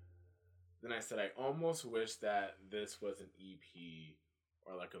 Then I said I almost wish that this was an EP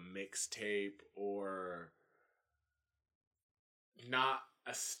or like a mixtape or not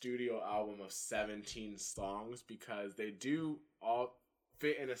a studio album of 17 songs, because they do all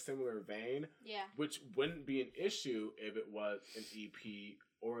fit in a similar vein. Yeah. Which wouldn't be an issue if it was an EP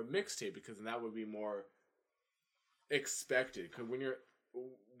or a mixtape, because then that would be more expected. Because when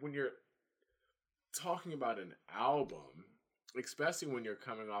you're talking about an album, especially when you're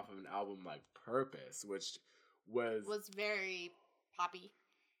coming off of an album like Purpose, which was very poppy.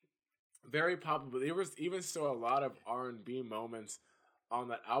 Very poppy, but there was even still a lot of R&B moments on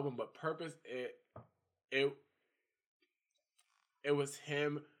that album. But Purpose, it was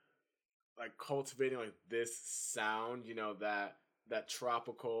him like cultivating like this sound, you know, that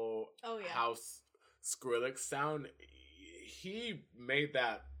tropical house Skrillex sound. He made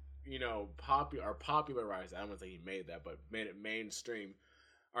that, you know, popularized. I don't want to say he made that, but made it mainstream,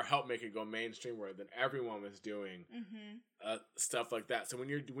 or helped make it go mainstream, where then everyone was doing stuff like that. So when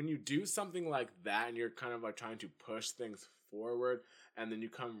you do something like that, and you're kind of like trying to push things forward, and then you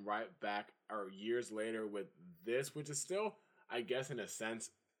come right back or years later with this, which is still, I guess, in a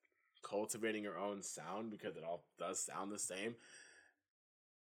sense, cultivating your own sound, because it all does sound the same.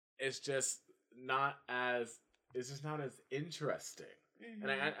 It's just not as interesting.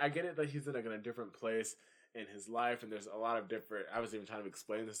 And I get it that he's in like in a different place in his life, and there's a lot of different, I was even trying to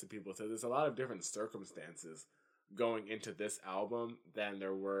explain this to people, so there's a lot of different circumstances going into this album than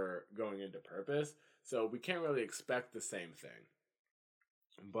there were going into Purpose, so we can't really expect the same thing.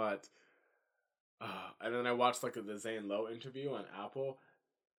 But and then I watched like the Zane Lowe interview on Apple,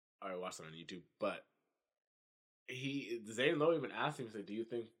 or I watched it on YouTube, but Zane Lowe even asked him, he said, do you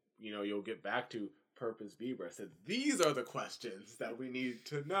think, you know, you'll get back to Purpose Bieber? I said, these are the questions that we need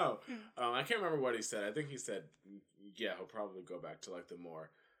to know. I can't remember what he said. I think he said, yeah, he'll probably go back to like the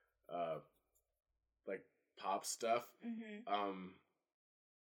more like pop stuff.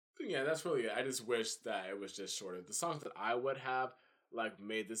 Yeah, that's really it. I just wish that it was just shorter. The songs that I would have like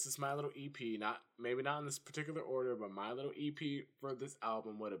made this is my little EP, maybe not in this particular order, but my little EP for this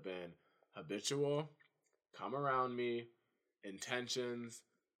album would have been Habitual, Come Around Me, Intentions,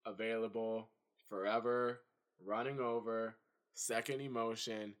 Available, Forever, Running Over, Second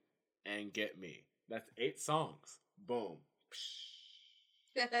Emotion, and Get Me. That's 8 songs. Boom.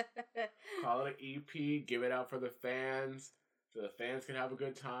 Call it an EP, give it out for the fans, so the fans can have a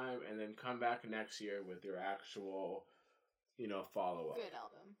good time, and then come back next year with your actual, you know, follow-up. Good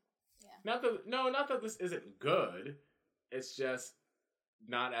album. Yeah. Not that this isn't good. It's just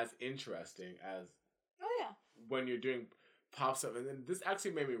not as interesting as when you're doing pop stuff. And then this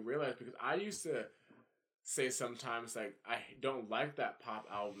actually made me realize, because I used to say sometimes like I don't like that pop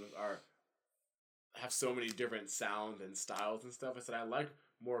albums have so many different sounds and styles and stuff. I said I like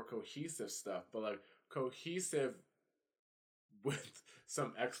more cohesive stuff, but like cohesive with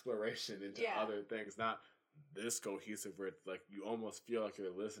some exploration into other things, not this cohesive where it's like you almost feel like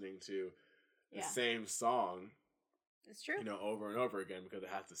you're listening to the same song It's true. Over and over again because it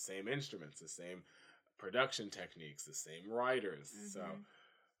has the same instruments, the same production techniques, the same writers. Mm-hmm. So,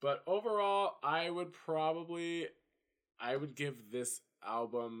 but overall, I would give this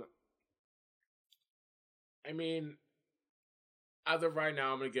album, I mean, as of right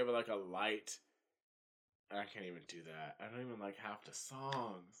now, I'm going to give it like a light. I can't even do that. I don't even like half the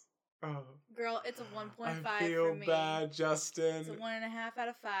songs. Oh. Girl, it's a 1.5 for me. I feel bad, Justin. It's a 1.5 out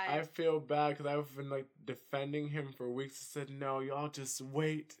of 5. I feel bad because I've been like defending him for weeks. I said, no, y'all just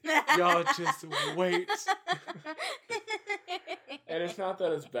wait. Y'all just wait. And it's not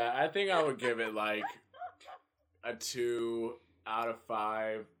that it's bad. I think I would give it like a 2 out of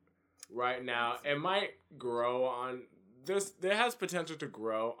 5 right now. It might grow on this. It has potential to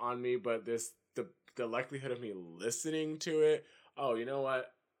grow on me, but the likelihood of me listening to it. Oh, you know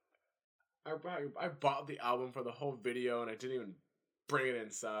what? I bought the album for the whole video and I didn't even bring it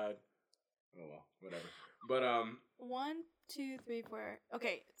inside. Oh well, whatever. But 1, 2, 3, 4.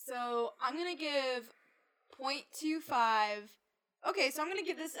 Okay, so I'm gonna give 0.25. Okay, so I'm gonna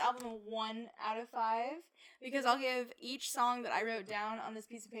give this album a 1 out of 5 because I'll give each song that I wrote down on this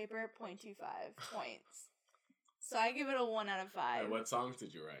piece of paper 0.25 points. So I give it a 1 out of 5. And what songs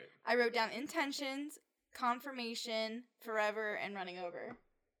did you write? I wrote down Intentions, Confirmation, Forever, and Running Over.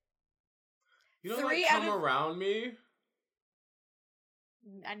 You don't like Come Around Me?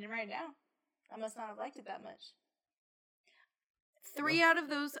 I didn't write it down. I must not have liked it that much. 3 out of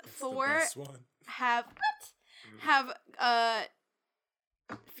those 4 have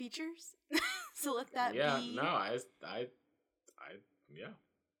features. So let that be. Yeah, no, I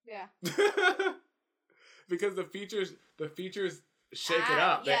Yeah. Because the features shake it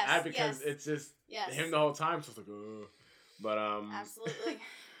up. They add because it's just him the whole time. So it's like, ugh. But absolutely.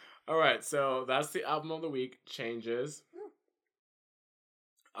 All right, so that's the album of the week, Changes.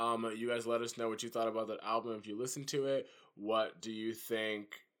 You guys let us know what you thought about that album if you listened to it. What do you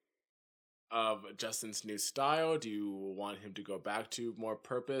think of Justin's new style? Do you want him to go back to more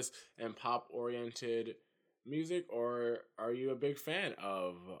purpose and pop-oriented music, or are you a big fan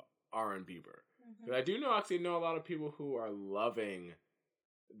of R&B? Because I do know a lot of people who are loving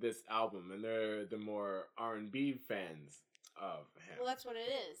this album, and they're the more R&B fans of him. Well, that's what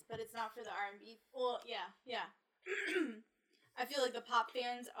it is, but it's not for the R&B. Well, yeah. I feel like the pop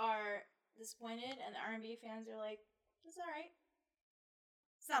fans are disappointed, and the R&B fans are like, it's all right.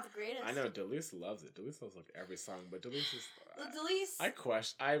 It's not the greatest. I know Delise loves it. Delise loves like every song, but Delise is. Delise. I'm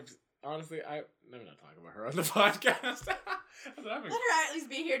not talking about her on the podcast. Let her at least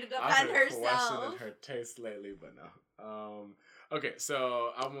be here to defend herself. I've been questioning her taste lately, but no. Okay,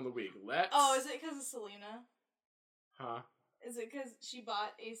 so album of the week. Oh, is it because of Selena? Huh? Is it because she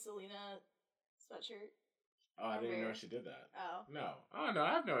bought a Selena sweatshirt? Oh, I didn't know she did that. Oh. No. Oh, no, I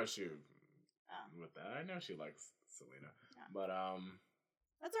have no issue with that. I know she likes Selena. Yeah. But,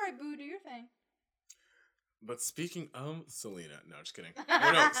 that's alright, boo. Do your thing. But speaking of Selena... No, just kidding.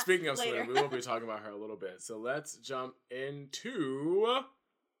 No, speaking of Selena, we will be talking about her a little bit. So let's jump into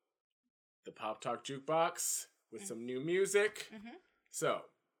the Pop Talk Jukebox with some new music. Mm-hmm. So...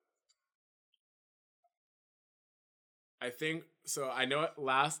 I know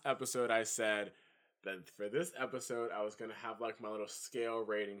last episode I said that for this episode I was going to have like my little scale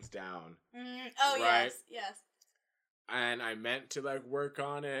ratings down. Oh, right? Yes. And I meant to like work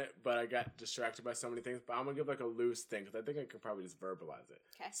on it, but I got distracted by so many things. But I'm going to give like a loose thing because I think I could probably just verbalize it.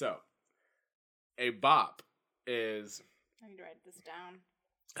 Okay. So, a bop is... I need to write this down.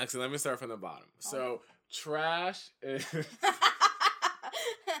 Actually, let me start from the bottom. Oh. So, trash is...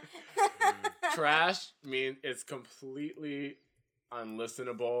 Trash means it's completely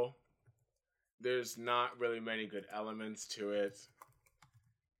unlistenable. There's not really many good elements to it.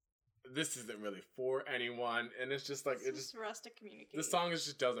 This isn't really for anyone, and it's just like it's just for us to communicate. The song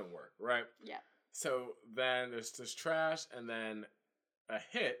just doesn't work, right? Yeah. So then there's this trash, and then a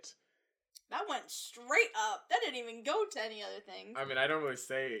hit. That went straight up. That didn't even go to any other things. I mean, I don't really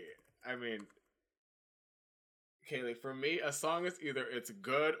say. I mean. Kaylee, for me, a song is either it's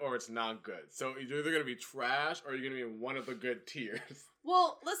good or it's not good. So you're either going to be trash or you're going to be in one of the good tiers.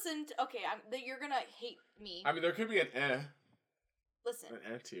 Well, listen. You're going to hate me. I mean, there could be an eh. Listen. An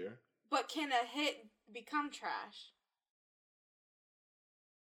eh tier. But can a hit become trash?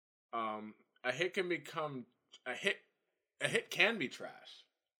 A hit can become... A hit can be trash.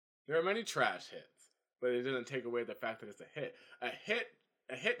 There are many trash hits. But it doesn't take away the fact that it's a hit.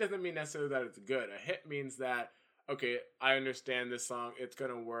 A hit doesn't mean necessarily that it's good. A hit means that... Okay, I understand this song, it's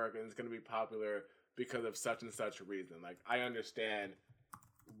going to work, and it's going to be popular because of such and such a reason. Like, I understand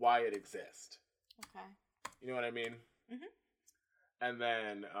why it exists. Okay. You know what I mean? Mm-hmm. And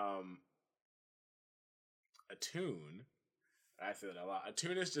then, a tune. I say that a lot. A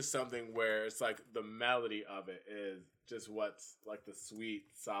tune is just something where it's like the melody of it is just what's like the sweet,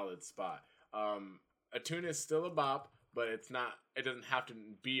 solid spot. A tune is still a bop, but it's not. It doesn't have to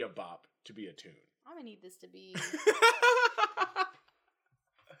be a bop to be a tune. I'm gonna need this to be.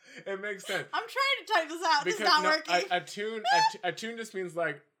 It makes sense. I'm trying to type this out. It's not working. A tune just means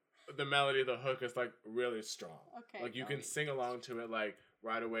like the melody, the hook is like really strong. Okay. Like you can sing along to it like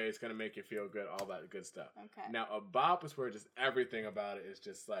right away. It's gonna make you feel good. All that good stuff. Okay. Now a bop is where just everything about it is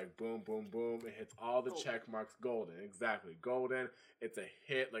just like boom, boom, boom. It hits all the check marks. Golden, exactly. Golden. It's a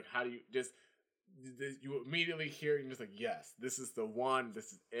hit. Like how do you just? You immediately hear it and you're just like, yes, this is the one.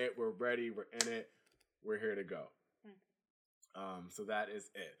 This is it. We're ready. We're in it. We're here to go. So that is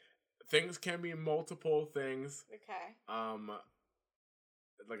it. Things can be multiple things. Okay.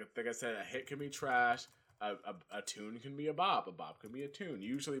 Like I said, a hit can be trash. A tune can be a bop. A bop can be a tune.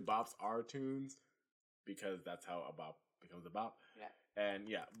 Usually bops are tunes because that's how a bop becomes a bop. Yeah. And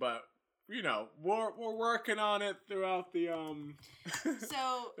yeah, but you know, we're working on it throughout the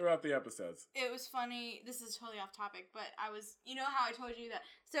So throughout the episodes. It was funny. This is totally off topic, but you know how I told you that.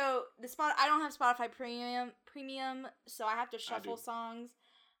 So I don't have Spotify Premium, so I have to shuffle songs.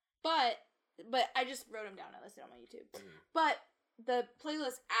 But I just wrote them down. I listed on my YouTube. But the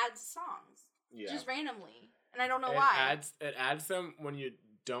playlist adds songs just randomly, and I don't know why. It adds them when you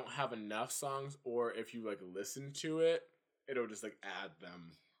don't have enough songs, or if you like listen to it, it'll just like add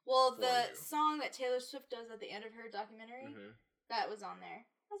them. Well, the song that Taylor Swift does at the end of her documentary, that was on there.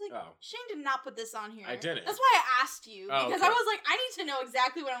 I was like, Shane did not put this on here. I didn't. That's why I asked you, because I was like, I need to know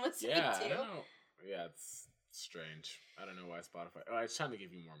exactly what I'm listening to. I don't know. Yeah, it's strange. I don't know why Spotify. Oh, it's trying to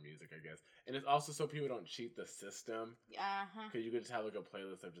give you more music, I guess. And it's also so people don't cheat the system. Because you could just have like a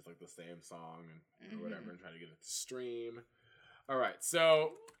playlist of just like the same song and or whatever and try to get it to stream. All right,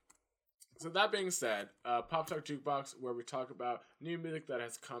 so that being said, Pop Talk Jukebox, where we talk about new music that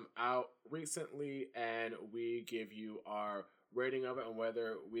has come out recently, and we give you our rating of it and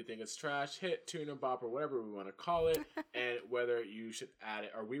whether we think it's trash, hit, tune, or bop, or whatever we want to call it, and whether you should add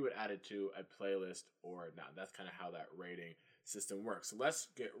it or we would add it to a playlist or not. That's kind of how that rating system works. So let's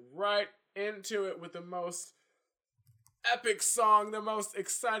get right into it with the most epic song, the most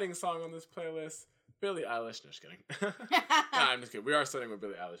exciting song on this playlist. Billie Eilish. No, just kidding. No, I'm just kidding. We are starting with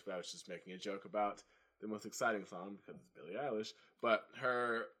Billie Eilish, but I was just making a joke about the most exciting song because it's Billie Eilish. But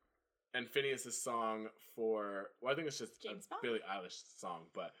her and Phineas's song for, well, I think it's just a Billie Eilish song,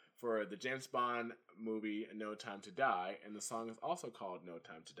 but for the James Bond movie No Time to Die, and the song is also called No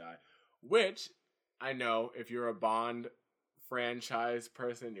Time to Die, which I know if you're a Bond franchise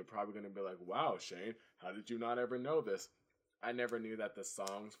person, you're probably going to be like, wow, Shane, how did you not ever know this? I never knew that the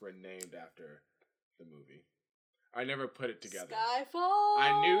songs were named after the movie. I never put it together. Skyfall.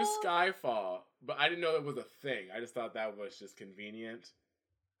 I knew Skyfall, but I didn't know it was a thing. I just thought that was just convenient.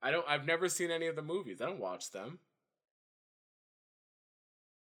 I've never seen any of the movies. I don't watch them.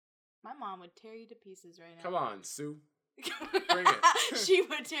 My mom would tear you to pieces right now. Come on, Sue. Bring it. She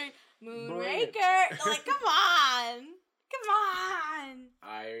would tear Moonraker. Like, come on. Come on.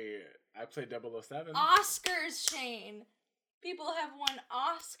 I played 007. Oscars, Shane. People have won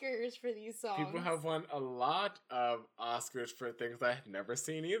Oscars for these songs. People have won a lot of Oscars for things I had never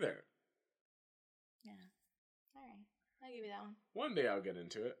seen either. Yeah. All right. I'll give you that one. One day I'll get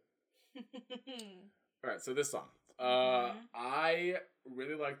into it. Alright, so this song. I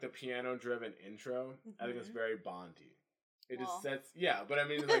really like the piano-driven intro. I think it's very Bondy. It just sets, but I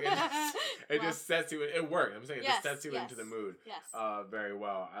mean, like, it just sets you, it works. I'm saying it just sets you into the mood very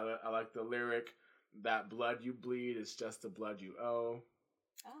well. I like the lyric, that blood you bleed is just the blood you owe.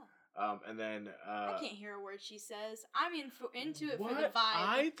 And then I can't hear a word she says. I'm into it for the vibe.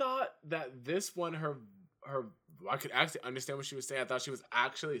 I thought that this one, her I could actually understand what she was saying. I thought she was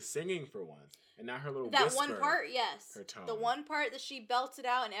actually singing for once, and not her little that whisper, one part. Yes, her tone. The one part that she belted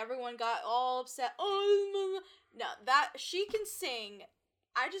out, and everyone got all upset. Oh no, that she can sing.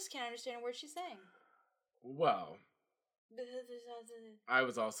 I just can't understand a word she's saying. Well, I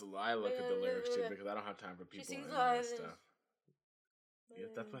look at the lyrics too because I don't have time for people and that stuff. Yeah,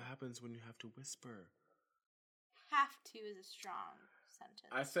 that's what happens when you have to whisper. Have to is a strong sentence.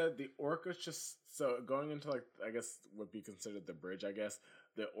 I said the orchestra. So going into like I guess would be considered the bridge. I guess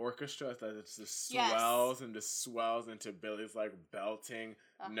the orchestra that it just swells and just swells into Billie's like belting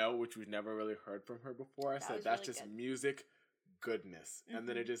note, which we've never really heard from her before. I said that's really just good. Music goodness, and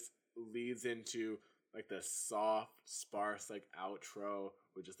then it just leads into like the soft, sparse like outro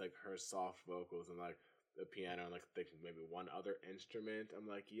with just like her soft vocals and like the piano and like thinking maybe one other instrument. I'm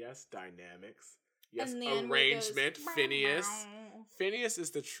like, yes, dynamics. Yes, And the end where it goes, arrangement, "Meow, Phineas. meow." Phineas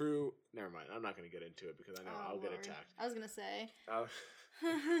is the true. Never mind. I'm not going to get into it because I know I'll get Lord. attacked. I was gonna say. But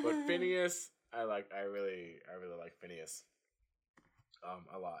Phineas, I really like Phineas.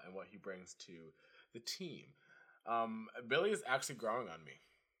 A lot, and what he brings to the team. Billy is actually growing on me.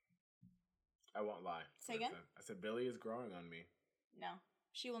 I won't lie. Say again? I said Billy is growing on me. No,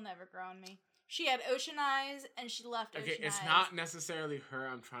 she will never grow on me. She had ocean eyes, and she left ocean eyes. Okay, it's not necessarily her.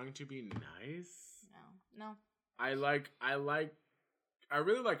 I'm trying to be nice. No. I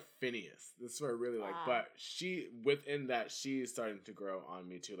really like Phineas. This is what I really like. But within that, she's starting to grow on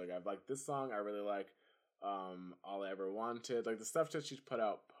me too. Like, I've liked this song. I really like All I Ever Wanted. Like, the stuff that she's put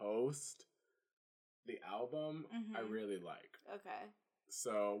out post the album, I really like. Okay.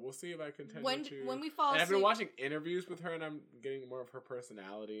 So we'll see if I continue when we fall asleep. I've been watching interviews with her, and I'm getting more of her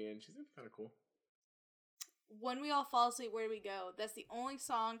personality, and she's kind of cool. When we all fall asleep, where do we go? That's the only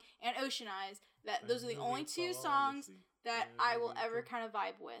song, and Ocean Eyes. Those are the only two songs that I will ever kind of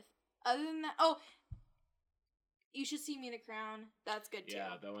vibe with. Other than that, You Should See Me in a Crown. That's good too.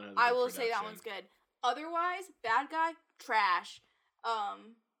 Yeah, that one has I will say that one's good. Otherwise, Bad Guy, trash.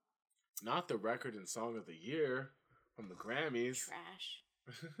 Not the record and song of the year from the Grammys. Trash.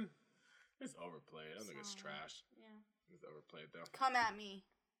 It's overplayed. I don't think it's trash. Yeah. It's overplayed though. Come at me.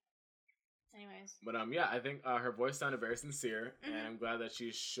 Anyways. But yeah, I think her voice sounded very sincere, and I'm glad that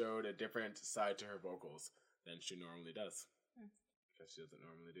she showed a different side to her vocals than she normally does. Because she doesn't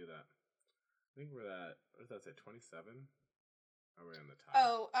normally do that. I think we're at, what does that say, 27? Are we on the top?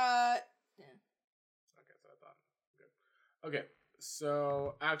 Yeah. Okay, so I thought. Good. Okay,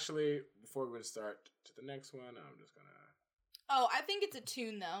 so actually, before we start to the next one, I'm just gonna... I think it's a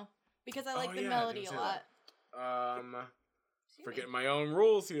tune, though. Because I like the melody a lot. Forgetting my own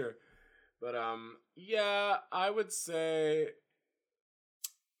rules here. But, yeah, I would say...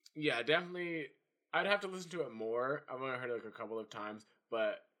 Yeah, definitely... I'd have to listen to it more. I've only heard it like a couple of times,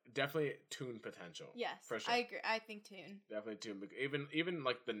 but definitely tune potential. Yes, for sure. I agree. I think tune. Definitely tune. Even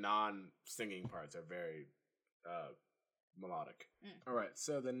like the non-singing parts are very melodic. All right,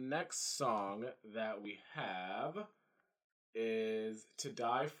 so the next song that we have is "To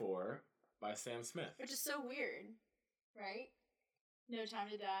Die For" by Sam Smith, which is so weird, right? No Time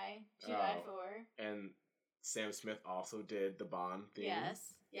to Die, To Die For, and Sam Smith also did the Bond theme.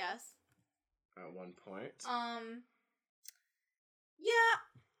 Yes. At one point. Yeah,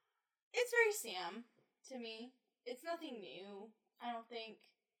 it's very Sam to me. It's nothing new. I don't think.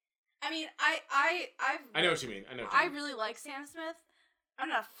 I mean, I know what you mean. I really like Sam Smith. I'm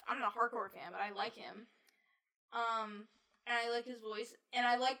not a hardcore fan, but I like him. And I like his voice, and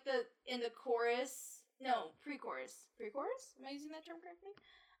I like in the chorus. No, pre-chorus. Pre-chorus? Am I using that term correctly?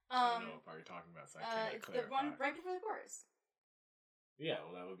 I don't know what part you're talking about, so I can't it's clarify. the one right before the chorus. Yeah,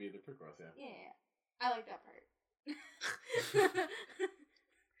 well, that would be the pre-chorus, yeah. Yeah. I like that part.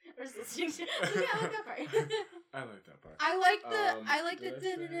 We're just listening to yeah, I like that part. I like that part. I like the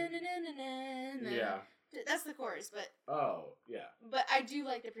yeah. That's the chorus, but oh, yeah. But I do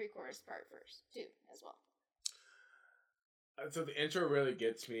like the pre-chorus part first, too, as well. So the intro really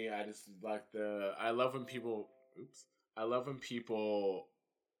gets me. I just like I love when people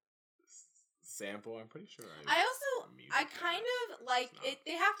sample. I'm pretty sure I kind of like it.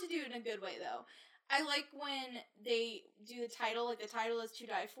 They have to do it in a good way, though. I like when they do the title, like the title is "To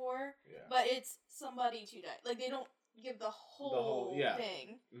Die For," but it's somebody to die. Like they don't give the whole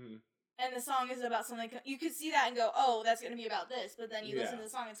thing. Mm-hmm. And the song is about something. You could see that and go, "Oh, that's going to be about this," but then you listen to the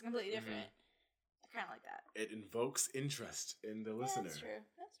song, it's completely different. Mm-hmm. I kind of like that. It invokes interest in the listener. That's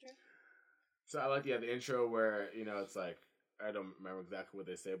true. So I like the intro where it's like. I don't remember exactly what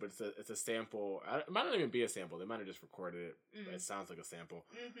they say, but it's a sample. It might not even be a sample. They might have just recorded it. But it sounds like a sample.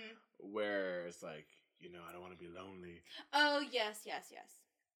 Mm-hmm. Where it's like, I don't want to be lonely. Oh, yes.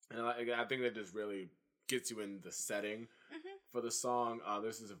 And I think that just really gets you in the setting for the song.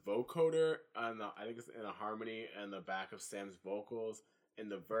 There's this vocoder, and I think it's in a harmony in the back of Sam's vocals in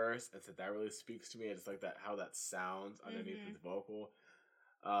the verse. And so that really speaks to me. It's like that how that sounds underneath his vocal.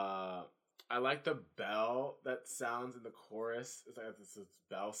 I like the bell that sounds in the chorus. It's like this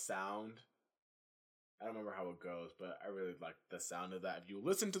bell sound. I don't remember how it goes, but I really like the sound of that. If you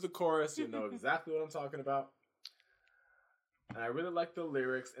listen to the chorus, you'll know exactly what I'm talking about. And I really like the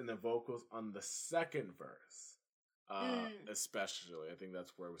lyrics and the vocals on the second verse. Especially. I think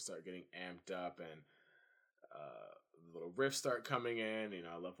that's where we start getting amped up and the little riffs start coming in.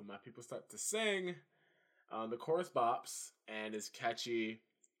 I love when my people start to sing. The chorus bops and is catchy.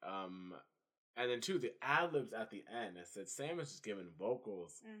 And then, too, the ad-libs at the end. I said Sam is just giving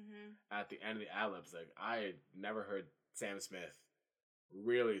vocals at the end of the ad-libs. Like, I never heard Sam Smith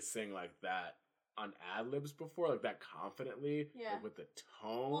really sing like that on ad-libs before, like that confidently, Yeah. like with the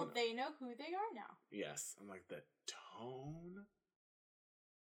tone. Well, they know who they are now. Yes, I'm like, the tone.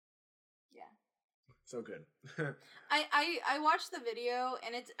 Yeah. So good. I watched the video,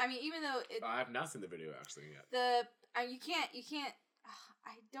 and it's, I mean, even though it, I have not seen the video actually yet. you can't,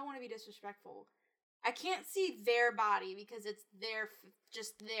 I don't want to be disrespectful. I can't see their body because it's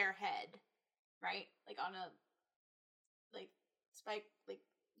just their head, right? Like on a, like, spike, like,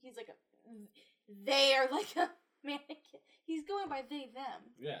 he's like they are like a mannequin. He's going by they,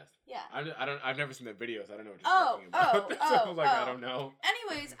 them. Yes. Yeah. I've never seen the video, so I don't know what you're talking about. So I was like, I don't know.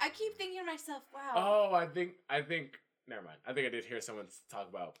 Anyways, I keep thinking to myself, wow. Oh, I think, never mind. I think I did hear someone talk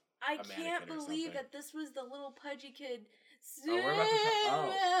about I can't believe that this was the little pudgy kid. We're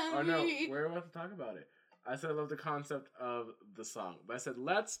about to talk about it. I said I love the concept of the song, but I said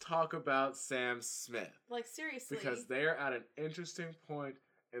let's talk about Sam Smith. Like, seriously. Because they are at an interesting point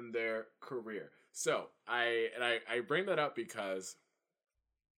in their career. So I bring that up because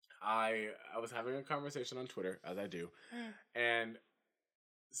I was having a conversation on Twitter, as I do, and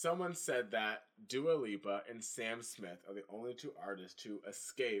someone said that Dua Lipa and Sam Smith are the only two artists to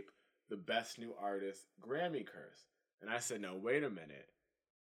escape the Best New Artist Grammy curse. And I said, no, wait a minute.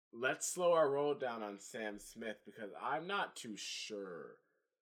 Let's slow our roll down on Sam Smith because I'm not too sure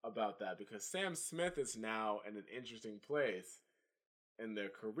about that, because Sam Smith is now in an interesting place in their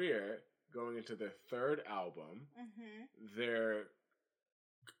career, going into their third album. Mm-hmm. They're,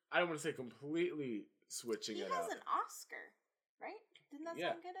 I don't want to say completely switching it up. He has an Oscar, right? Didn't that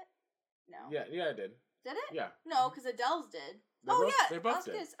song get it? No. Yeah, it did. Did it? Yeah. No, because Adele's did. They both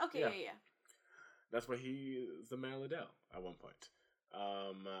did. Okay, yeah. That's why he is the male Adele at one point.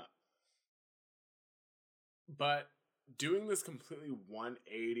 But doing this completely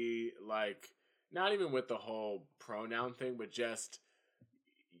 180, like, not even with the whole pronoun thing, but just,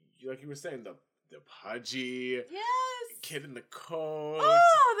 like you were saying, the pudgy kid in the coat.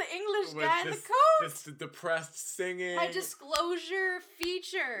 Oh, the English guy in the coat. This depressed singing. My disclosure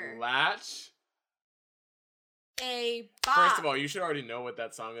feature. Latch. A bop. First of all, you should already know what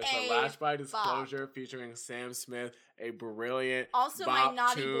that song is. The Latch by Disclosure featuring Sam Smith, a brilliant also my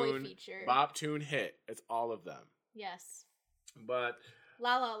Naughty Boy feature. Bop tune hit. It's all of them. Yes. But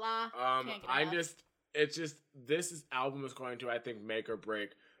La La La. This album is going to, I think, make or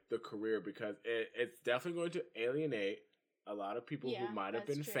break the career, because it's definitely going to alienate a lot of people who might have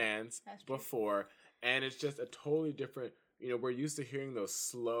been fans before, and it's just a totally different. We're used to hearing those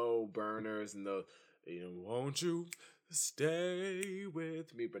slow burners and those, won't you stay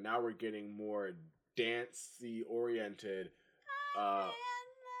with me? But now we're getting more dancey oriented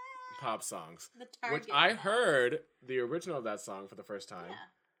pop songs, which I heard the original of that song for the first time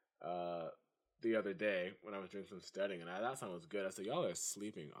the other day when I was doing some studying, and that song was good. I said, y'all are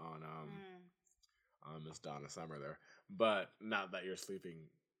sleeping on Miss Donna Summer there, but not that you're sleeping.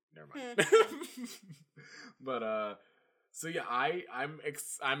 Never mind. But so yeah, I'm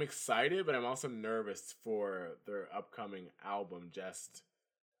excited, but I'm also nervous for their upcoming album.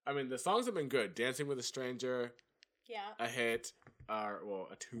 The songs have been good. Dancing with a Stranger, a hit, a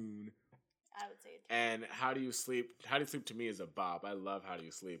tune. I would say a tune. And How Do You Sleep? How Do You Sleep to me is a bop. I love How Do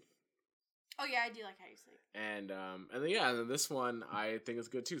You Sleep. Oh yeah, I do like How You Sleep. And then this one I think is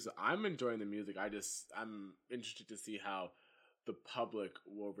good too. So I'm enjoying the music. I'm interested to see how the public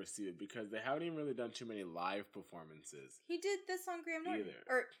will receive it, because they haven't even really done too many live performances. He did this on Graham Norton,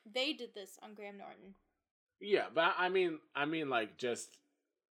 or they did this on Graham Norton. Yeah, but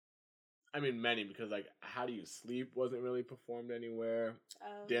many, because like How Do You Sleep wasn't really performed anywhere.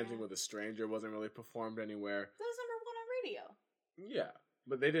 Dancing with a Stranger wasn't really performed anywhere. That was number 1 on radio. Yeah,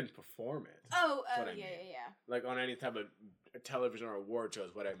 but they didn't perform it. Yeah. Like on any type of television or award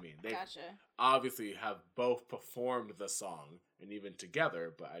shows, what I mean. They gotcha. Obviously have both performed the song, and even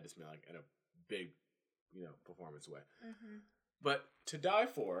together, but I just mean like in a big, performance way. Mm-hmm. But To Die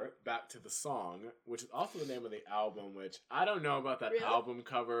For, back to the song, which is also the name of the album, which I don't know about that album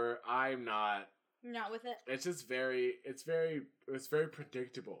cover. I'm not with it. It's just very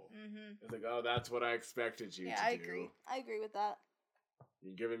predictable. Mm-hmm. It's like, oh, that's what I expected you to do. Yeah, I agree with that.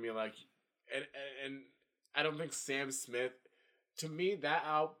 You're giving me like, and I don't think Sam Smith, to me, the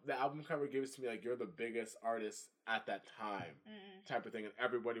album cover gives to me like you're the biggest artist at that time type of thing, and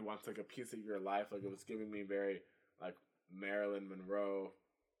everybody wants like a piece of your life. Like, it was giving me very like Marilyn Monroe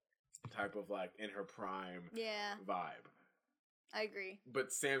type of like in her prime vibe. I agree.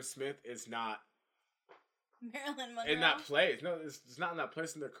 But Sam Smith is not Marilyn Monroe in that place. No, it's not in that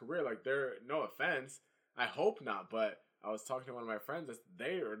place in their career. Like, they're, no offense, I hope not, but I was talking to one of my friends that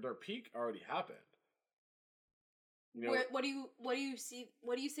their peak already happened. What do you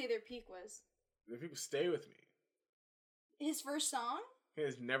say their peak was? The people Stay With Me. His first song?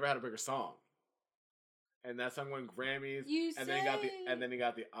 He's never had a bigger song. And that song won Grammys. And then he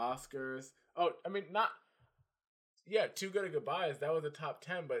got the Oscars. Oh, I mean, not... Yeah, Too Good at Goodbyes, that was a top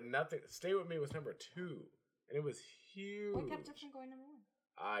 10, but nothing... Stay With Me was number 2. And it was huge. What kept it from going number 1?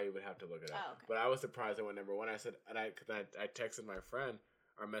 I would have to look it up. Oh, okay. But I was surprised it went number 1. I said... And I texted my friend,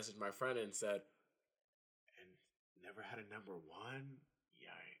 or messaged my friend and said... And never had a number 1?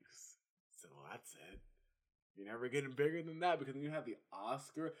 Yikes. So that's it. You're never getting bigger than that because then you have the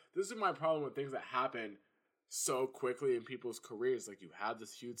Oscar. This is my problem with things that happen so quickly in people's careers. Like, you have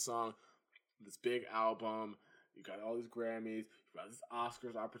this huge song, this big album, you got all these Grammys, you got this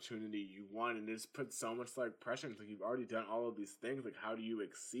Oscars opportunity, you won, and it just puts so much, like, pressure. It's like, you've already done all of these things. Like, how do you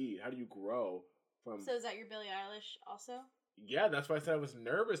exceed? How do you grow from... So is that your Billie Eilish also? Yeah, that's why I said I was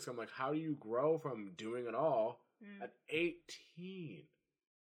nervous. I'm like, how do you grow from doing it all at 18?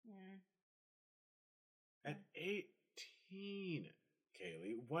 At 18,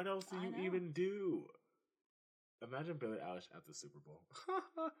 Kaylee, what else do you even do? Imagine Billie Eilish at the Super Bowl.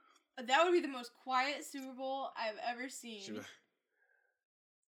 That would be the most quiet Super Bowl I've ever seen.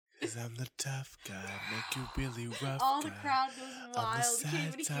 Cause I'm the tough guy, make you really rough. All the crowd goes wild. You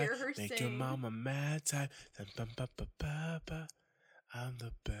can't even hear her sing. Make your mama mad type. I'm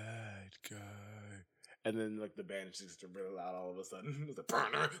the bad guy. And then, like, the band is just really loud all of a sudden. It's like,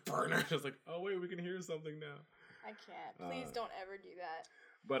 burner, burner. It's like, oh, wait, we can hear something now. I can't. Please don't ever do that.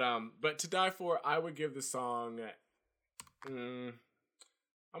 But To Die For, I would give the song... I'm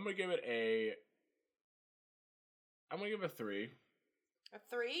going to give it a... I'm going to give it a 3. A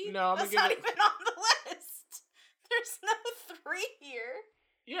 3? No, That's not even on the list. There's no 3 here.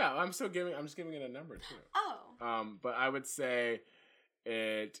 Yeah, I'm just giving it a number, too. Oh. But I would say...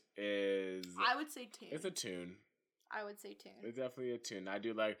 It is... I would say tune. It's a tune. I would say tune. It's definitely a tune. I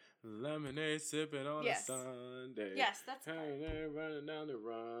do like lemonade sipping on a Sunday. Yes, that's fine. Running down the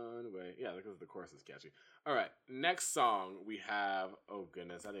runway. Yeah, because the chorus is catchy. All right, next song we have... Oh,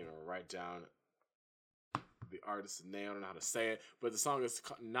 goodness, I didn't even write down the artist's name. I don't know how to say it. But the song is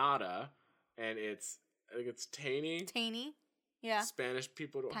called Nada, and I think it's Taney. Taney? Yeah. Spanish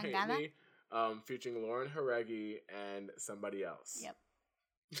people don't hate me. Featuring Lauren Jaregui and somebody else. Yep.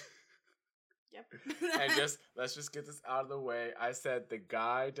 And let's just get this out of the way. I said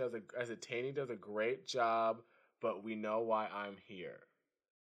Taney does a great job, but we know why I'm here.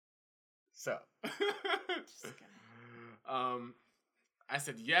 So, I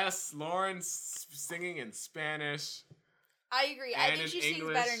said yes. Lauren's singing in Spanish. I agree. I think she sings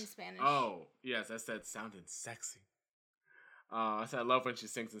better in Spanish. Oh yes, I said sounding sexy. I said I love when she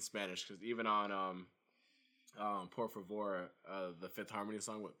sings in Spanish because even on Por Favor, the Fifth Harmony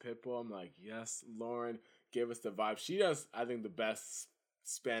song with Pitbull, I'm like, yes, Lauren, give us the vibe. She does, I think, the best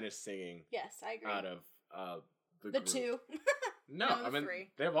Spanish singing. Yes, I agree. Out of the group. 2. No, I mean 3.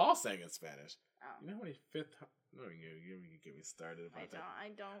 They've all sang in Spanish. Oh. You know how many Fifth? No, you get me started about that.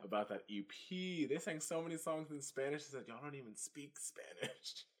 I don't. About that EP, they sang so many songs in Spanish. I said y'all don't even speak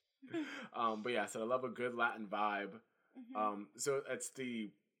Spanish. But yeah, so I love a good Latin vibe. Mm-hmm. So it's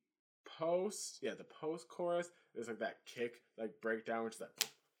the post chorus. There's like that kick, like breakdown, which is like boom,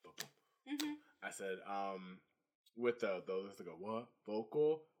 boom, boom. Mm-hmm. I said, with there's like a what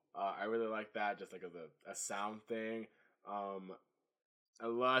vocal. I really like that, just like as a sound thing. I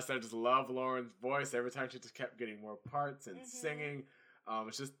just love Lauren's voice. Every time she just kept getting more parts and singing.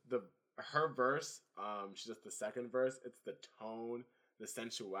 It's just her verse. She's just the second verse. It's the tone, the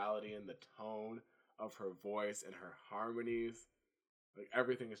sensuality, and the tone of her voice and her harmonies. Like,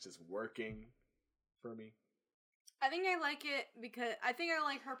 everything is just working for me. I think I like it because I think I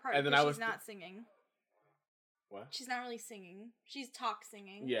like her part because she's not singing. What? She's not really singing. She's talk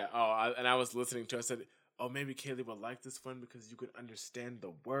singing. Yeah. I was listening to it. I said, oh, maybe Kaylee would like this one because you could understand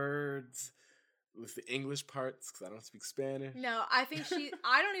the words. With the English parts, because I don't speak Spanish. No, I think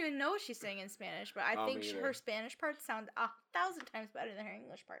I don't even know what she's saying in Spanish, but I think her Spanish parts sound 1,000 times better than her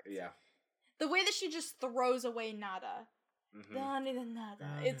English parts. Yeah. The way that she just throws away nada.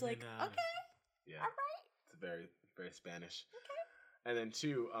 Nada. It's like, okay. Yeah. All right. It's very, very Spanish. Okay. And then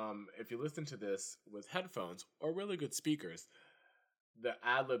 2, if you listen to this with headphones or really good speakers, the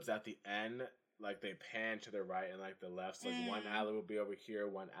ad-libs at the end, like, they pan to the right and, like, the left. So, like, one ad-lib will be over here,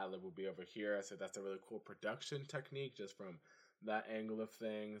 one ad-lib will be over here. I said that's a really cool production technique just from that angle of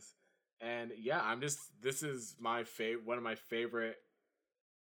things. And, yeah, this is my favorite Lauren,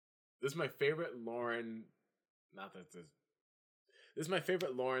 this is my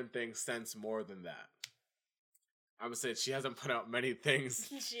favorite Lauren thing since More Than That. I would say she hasn't put out many things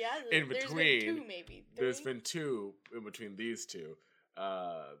she hasn't. in between. There's been 2, maybe. 3? There's been 2 in between these two.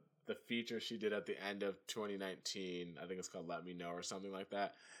 the feature she did at the end of 2019. I think it's called "Let Me Know" or something like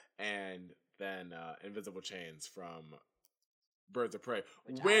that. And then "Invisible Chains" from Birds of Prey,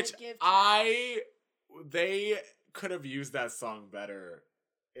 which they could have used that song better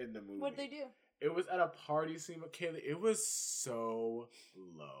in the movie. What'd they do? It was at a party scene with Kaylee. It was so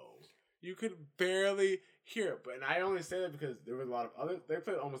low. You could barely hear it. And I only say that because there was a lot of other... They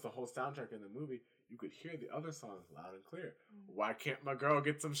played almost the whole soundtrack in the movie. You could hear the other songs loud and clear. Why can't my girl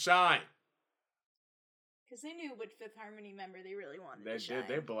get some shine? Because they knew what Fifth Harmony member they really wanted They to shine. did.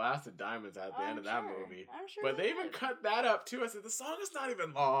 They blasted Diamonds at the end of that movie. I'm sure. But they even cut that up, too. I said, the song is not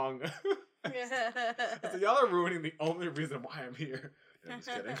even long. I said, y'all are ruining the only reason why I'm here. I'm just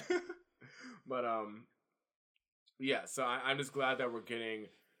kidding. But, yeah, so I'm just glad that we're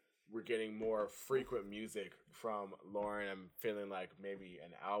getting more frequent music from Lauren. I'm feeling like maybe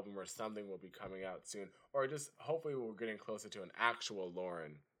an album or something will be coming out soon. Or just, hopefully we're getting closer to an actual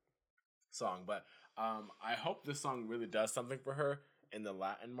Lauren song. But I hope this song really does something for her in the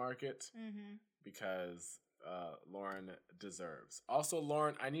Latin market. Mm-hmm. Because Lauren deserves. Also,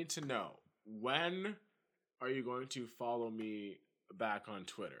 Lauren, I need to know, when are you going to follow me back on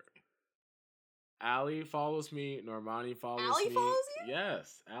Twitter? Allie follows me, Normani follows me. Allie follows you?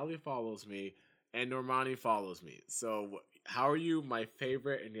 Yes, Allie follows me, and Normani follows me. So, how are you my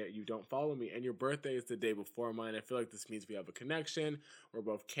favorite, and yet you don't follow me? And your birthday is the day before mine. I feel like this means we have a connection. We're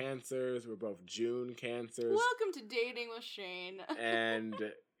both Cancers. We're both June Cancers. Welcome to Dating with Shane. And,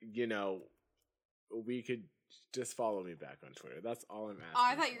 you know, we could just follow me back on Twitter. That's all I'm asking. Oh,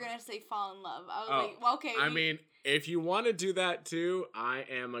 I thought you were going to say fall in love. I was like, well, okay. I mean, if you want to do that too, I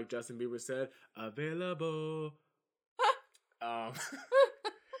am, like Justin Bieber said, available.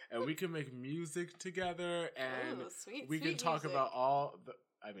 And we can make music together, and we can talk about all the,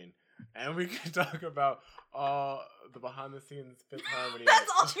 and we can talk about all the behind the scenes Fifth Harmony.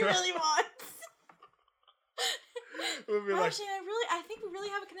 That's all she really wants. We'll be like, actually, I think we really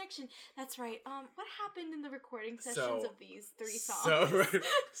have a connection. That's right. What happened in the recording sessions of these 3 songs?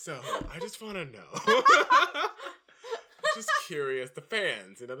 So I just want to know. Just curious. The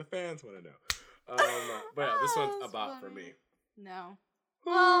fans want to know. But yeah, this one's about for me. No.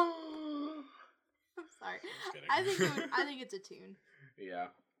 Well, I'm sorry. I think it's a tune. Yeah,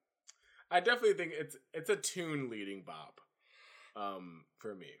 I definitely think it's a tune leading bop.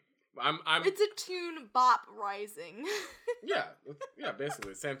 For me. It's a tune bop rising. yeah,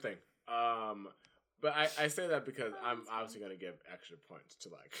 basically same thing. But I say that because I'm obviously gonna give extra points to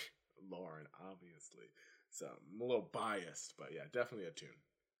like Lauren, obviously. So I'm a little biased, but yeah, definitely a tune.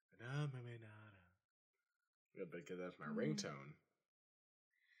 Yeah, because that's my ringtone.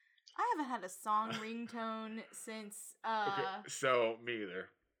 I haven't had a song ringtone since Okay, so me either.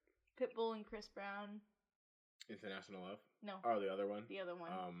 Pitbull and Chris Brown. International Love? No. Or the other one? The other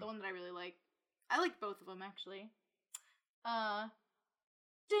one. The one that I really like. I like both of them, actually.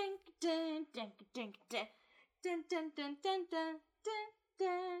 Dink, dink, dink, dink, dink, dink, dink, dink, dink, dink, dink,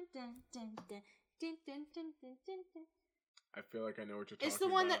 dink, dink, dink, dink, dink, dink. I feel like I know what you're talking about. It's the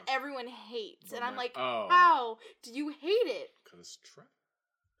one that everyone hates. And I'm like, oh. How do you hate it? Because it's trash.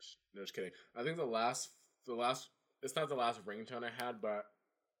 No, just kidding. I think the last, it's not the last ringtone I had, but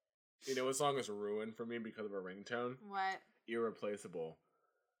you know what song is ruined for me because of a ringtone? What? Irreplaceable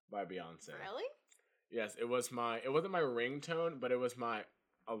by Beyonce. Really? Yes, it wasn't my ringtone, but it was my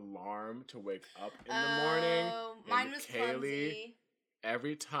alarm to wake up in the morning. Mine was Clumsy.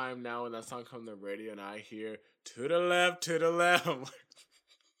 Every time now when that song comes on the radio and I hear to the left, I'm like,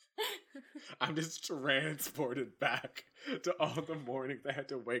 I'm just transported back to all the mornings I had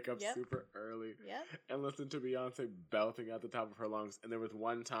to wake up super early and listen to Beyonce belting at the top of her lungs. And there was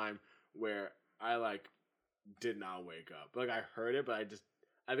one time where I like did not wake up. Like I heard it, but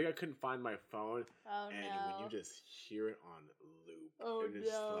I think I couldn't find my phone. Oh, and no. when you just hear it on loop, it's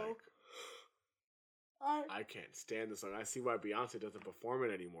just like, I can't stand this song. I see why Beyonce doesn't perform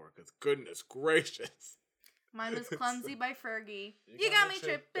it anymore, because goodness gracious. Mine was Clumsy by Fergie. You got me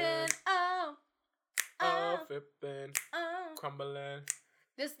tripping. Flipping. Crumbling.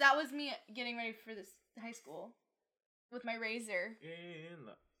 That was me getting ready for this high school with my razor.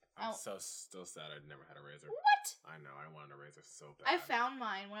 I'm still sad I never had a razor. What? I know, I wanted a razor so bad. I found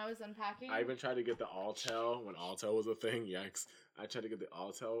mine when I was unpacking. I even tried to get the Alltel when Alltel was a thing. Yikes. I tried to get the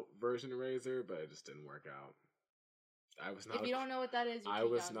Alltel version razor, but it just didn't work out. If you don't know what that is, you're too young. I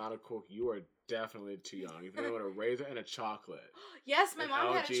was not a cool. You are definitely too young. If you know what a razor and a chocolate. Yes, my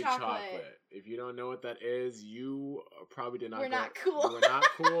mom had a chocolate. If you don't know what that is, you probably did not. We're not cool. You were not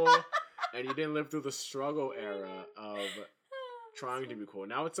cool, and you didn't live through the struggle era of trying to be cool.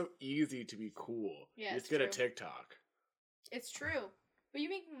 Now it's so easy to be cool. Yeah, just get a TikTok. It's true. But you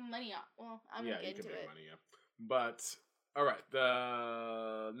make money off. Well, I'm gonna get into it. Money, yeah. But all right,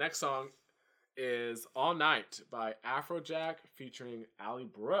 the next song is "All Night" by Afrojack featuring Ally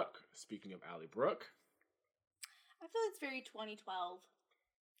Brooke. Speaking of Ally Brooke, I feel it's very 2012.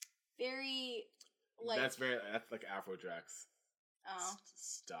 Very like that's like Afrojack's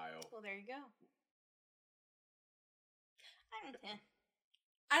style. Well, there you go.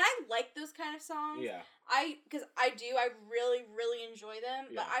 And I like those kind of songs. Yeah. I really, really enjoy them.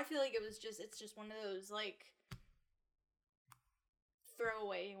 Yeah. But I feel like it's just one of those, like,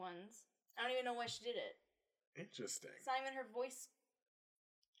 throwaway ones. I don't even know why she did it. Interesting. It's not even her voice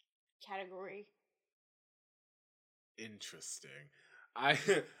category. Interesting. I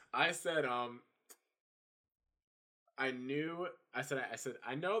said, I know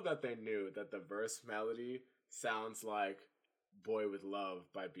that they knew that the verse melody sounds like Boy With Love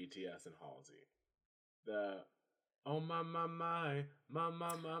by BTS and Halsey. The oh my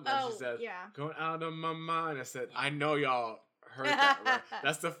she says, going out of my mind. I said, I know y'all heard that, right?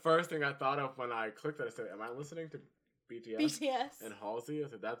 That's the first thing I thought of when I clicked that. I said, am I listening to BTS and Halsey? I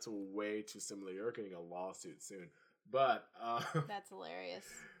said, that's way too similar. You're getting a lawsuit soon. But that's hilarious.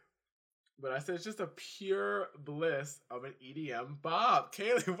 But I said it's just a pure bliss of an EDM bop.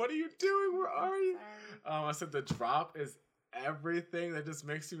 Kaylee, what are you doing? Where are you? I said the drop is everything that just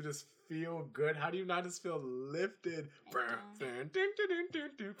makes you just feel good. How do you not just feel lifted? The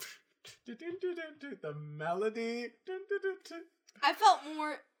melody. I felt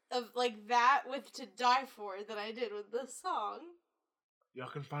more of like that with "To Die For" than I did with this song. Y'all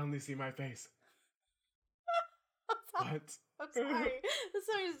can finally see my face. What? I'm sorry. This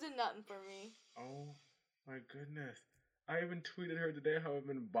song just did nothing for me. Oh my goodness. I even tweeted her today how I've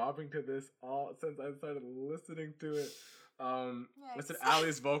been bobbing to this all since I started listening to it. I said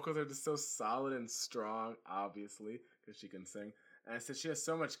Ally's vocals are just so solid and strong, obviously, because she can sing. And I said she has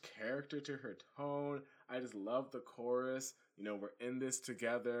so much character to her tone. I just love the chorus. You know, we're in this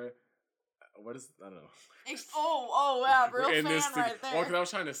together. What is, I don't know. Oh, yeah, real fan right there. Well, because I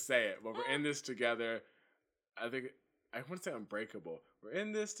was trying to say it, but we're in this together. I think, I want to say unbreakable. We're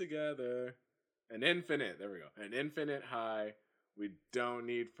in this together. An infinite, there we go. An infinite high. We don't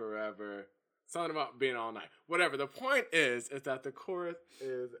need forever. Something about being all night. Whatever. The point is that the chorus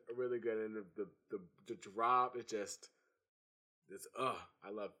is really good. And the drop is just, I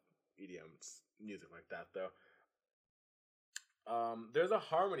love EDM music like that, though. There's a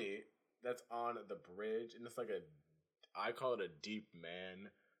harmony that's on the bridge. And it's like I call it a deep man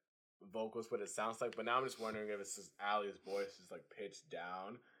vocals, what it sounds like, but now I'm just wondering if it's just Ally's voice is like pitched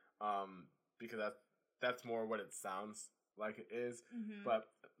down, because that's more what it sounds like it is. Mm-hmm. But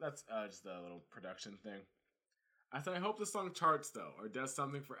that's just a little production thing. I said I hope the song charts though, or does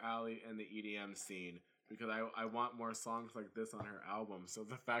something for Ally and the EDM scene, because I want more songs like this on her album. So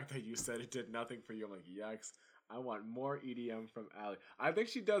the fact that you said it did nothing for you, I'm like, yikes! I want more EDM from Ally. I think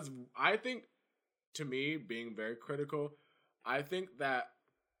she does. I think, to me, being very critical, I think that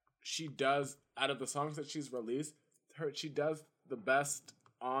she does, out of the songs that she's released, she does the best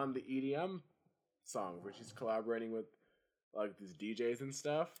on the EDM songs where she's collaborating with like these DJs and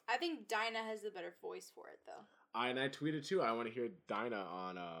stuff. I think Dinah has the better voice for it though. And I tweeted too. I want to hear Dinah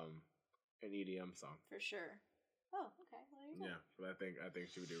on an EDM song for sure. Oh, okay. Well, there you go. Yeah, but I think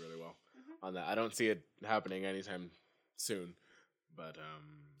she would do really well on that. I don't see it happening anytime soon, but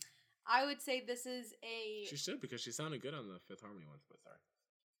I would say this is she should, because she sounded good on the Fifth Harmony ones. But sorry.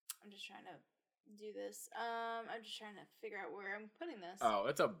 I'm just trying to do this. I'm just trying to figure out where I'm putting this. Oh,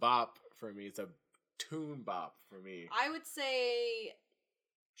 it's a bop for me. It's a tune bop for me. I would say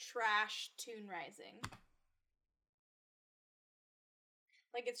trash tune rising.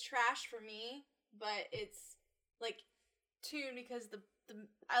 Like, it's trash for me, but it's like tune because the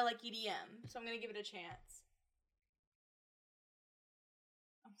I like EDM, so I'm gonna give it a chance.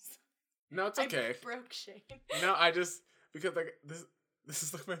 I'm sorry. No, it's okay. I broke Shane. No, I just, because like this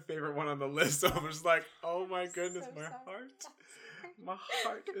is like my favorite one on the list, so I'm just like, oh my goodness, my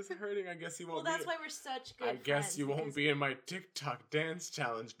heart is hurting. I guess you won't. Well, that's why we're such good. I guess you won't be in my TikTok dance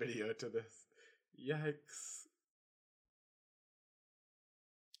challenge video to this. Yikes!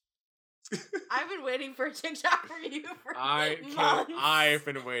 I've been waiting for a TikTok from you for months. I've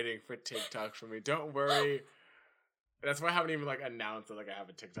been waiting for TikTok from me. Don't worry. That's why I haven't even like announced that like I have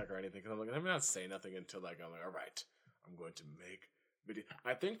a TikTok or anything, because I'm like, I'm not saying nothing until like I'm like, all right, I'm going to make video.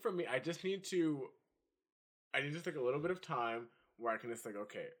 I think for me, I need to take a little bit of time where I can just like,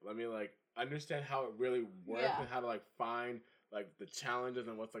 okay, let me like understand how it really works and how to like find like the challenges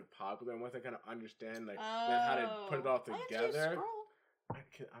and what's like popular, and once I kind of understand like then how to put it all together.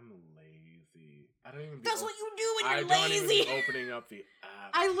 I'm lazy. I don't even. That's what you do when you're I don't lazy. even be opening up the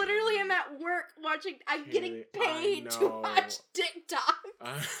app. I literally am at work watching. I'm getting paid to watch TikTok.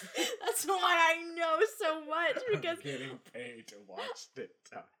 That's why I know so much because I'm getting paid to watch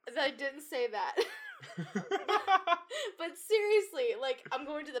TikTok. I didn't say that. But seriously, like I'm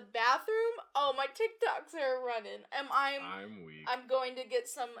going to the bathroom. Oh, my TikToks are running. I'm weak. I'm going to get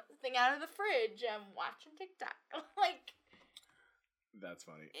something out of the fridge. I'm watching TikTok. Like. That's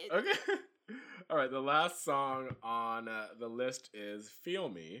funny. Okay. All right. The last song on the list is "Feel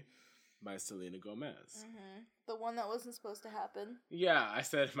Me" by Selena Gomez. Mm-hmm. The one that wasn't supposed to happen. Yeah, I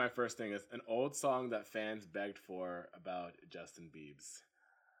said my first thing is an old song that fans begged for about Justin Bieber.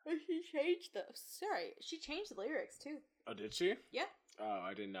 She changed those. Sorry, she changed the lyrics too. Oh, did she? Yeah. Oh,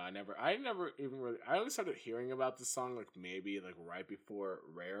 I didn't know. I never even really. I only started hearing about the song like maybe like right before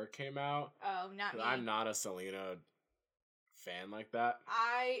Rare came out. Oh, not me. I'm not a Selena fan like that.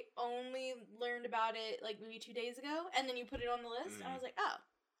 I only learned about it like maybe 2 days ago, and then you put it on the list, and I was like, oh,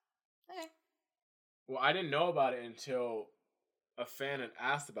 okay. Well, I didn't know about it until a fan had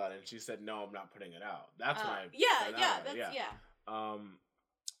asked about it, and she said, "No, I'm not putting it out." That's when I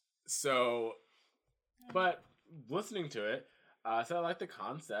So, but listening to it, so I like the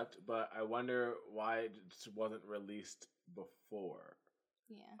concept, but I wonder why it wasn't released before.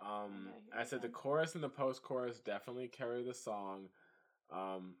 Yeah. I said the chorus and the post-chorus definitely carry the song.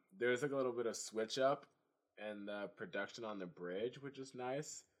 There's like a little bit of switch up and the production on the bridge, which is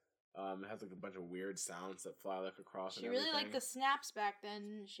nice. It has like a bunch of weird sounds that fly like across. She really liked the snaps back then,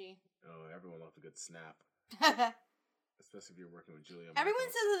 didn't she? Oh, everyone loved a good snap. Especially if you're working with Julia. Everyone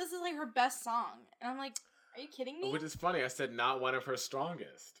says that this is like her best song. And I'm like, are you kidding me? Which is funny. I said not one of her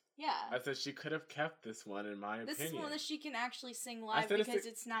strongest. Yeah. I said she could have kept this one in my opinion. This is one that she can actually sing live because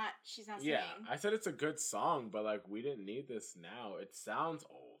she's not singing. Yeah, I said it's a good song, but like we didn't need this now. It sounds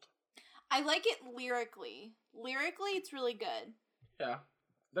old. I like it lyrically. Lyrically, it's really good. Yeah.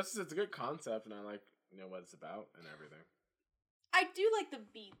 It's a good concept, and I like, what it's about and everything. I do like the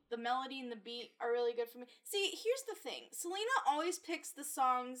beat. The melody and the beat are really good for me. See, here's the thing. Selena always picks the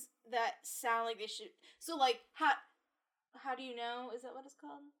songs that sound like they should. So, like, how do you know? Is that what it's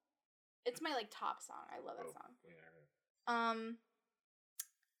called? It's my, like, top song. I love that song. Yeah.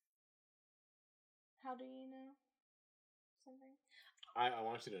 How do you know? Something? I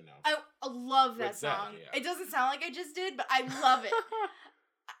want you to know. I love that song. Yeah. It doesn't sound like I just did, but I love it.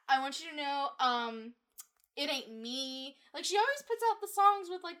 I want you to know, It Ain't Me. Like, she always puts out the songs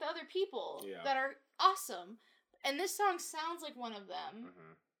with, like, the other people that are awesome. And this song sounds like one of them.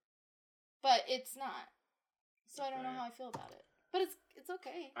 Mm-hmm. But it's not. So I don't know how I feel about it. But it's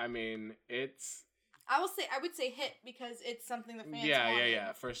okay. I mean, it's... I would say hit because it's something the fans wanted.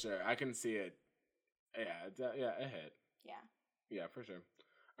 Yeah, for sure. I can see it. Yeah, a hit. Yeah. Yeah, for sure.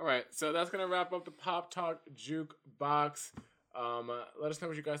 All right, so that's going to wrap up the Pop Talk Jukebox. Let us know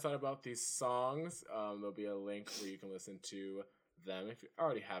what you guys thought about these songs. There'll be a link where you can listen to them if you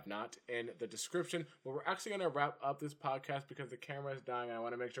already have not in the description. But we're actually going to wrap up this podcast because the camera is dying and I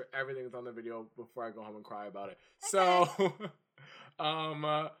want to make sure everything's on the video before I go home and cry about it. Okay. So,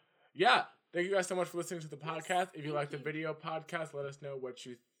 yeah. Thank you guys so much for listening to the podcast. If you like the video podcast, let us know what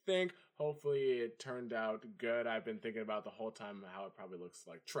you think. Hopefully it turned out good. I've been thinking about the whole time how it probably looks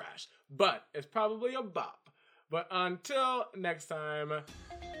like trash. But it's probably a bop. But until next time,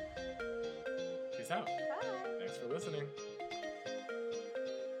 peace out. Bye. Thanks for listening.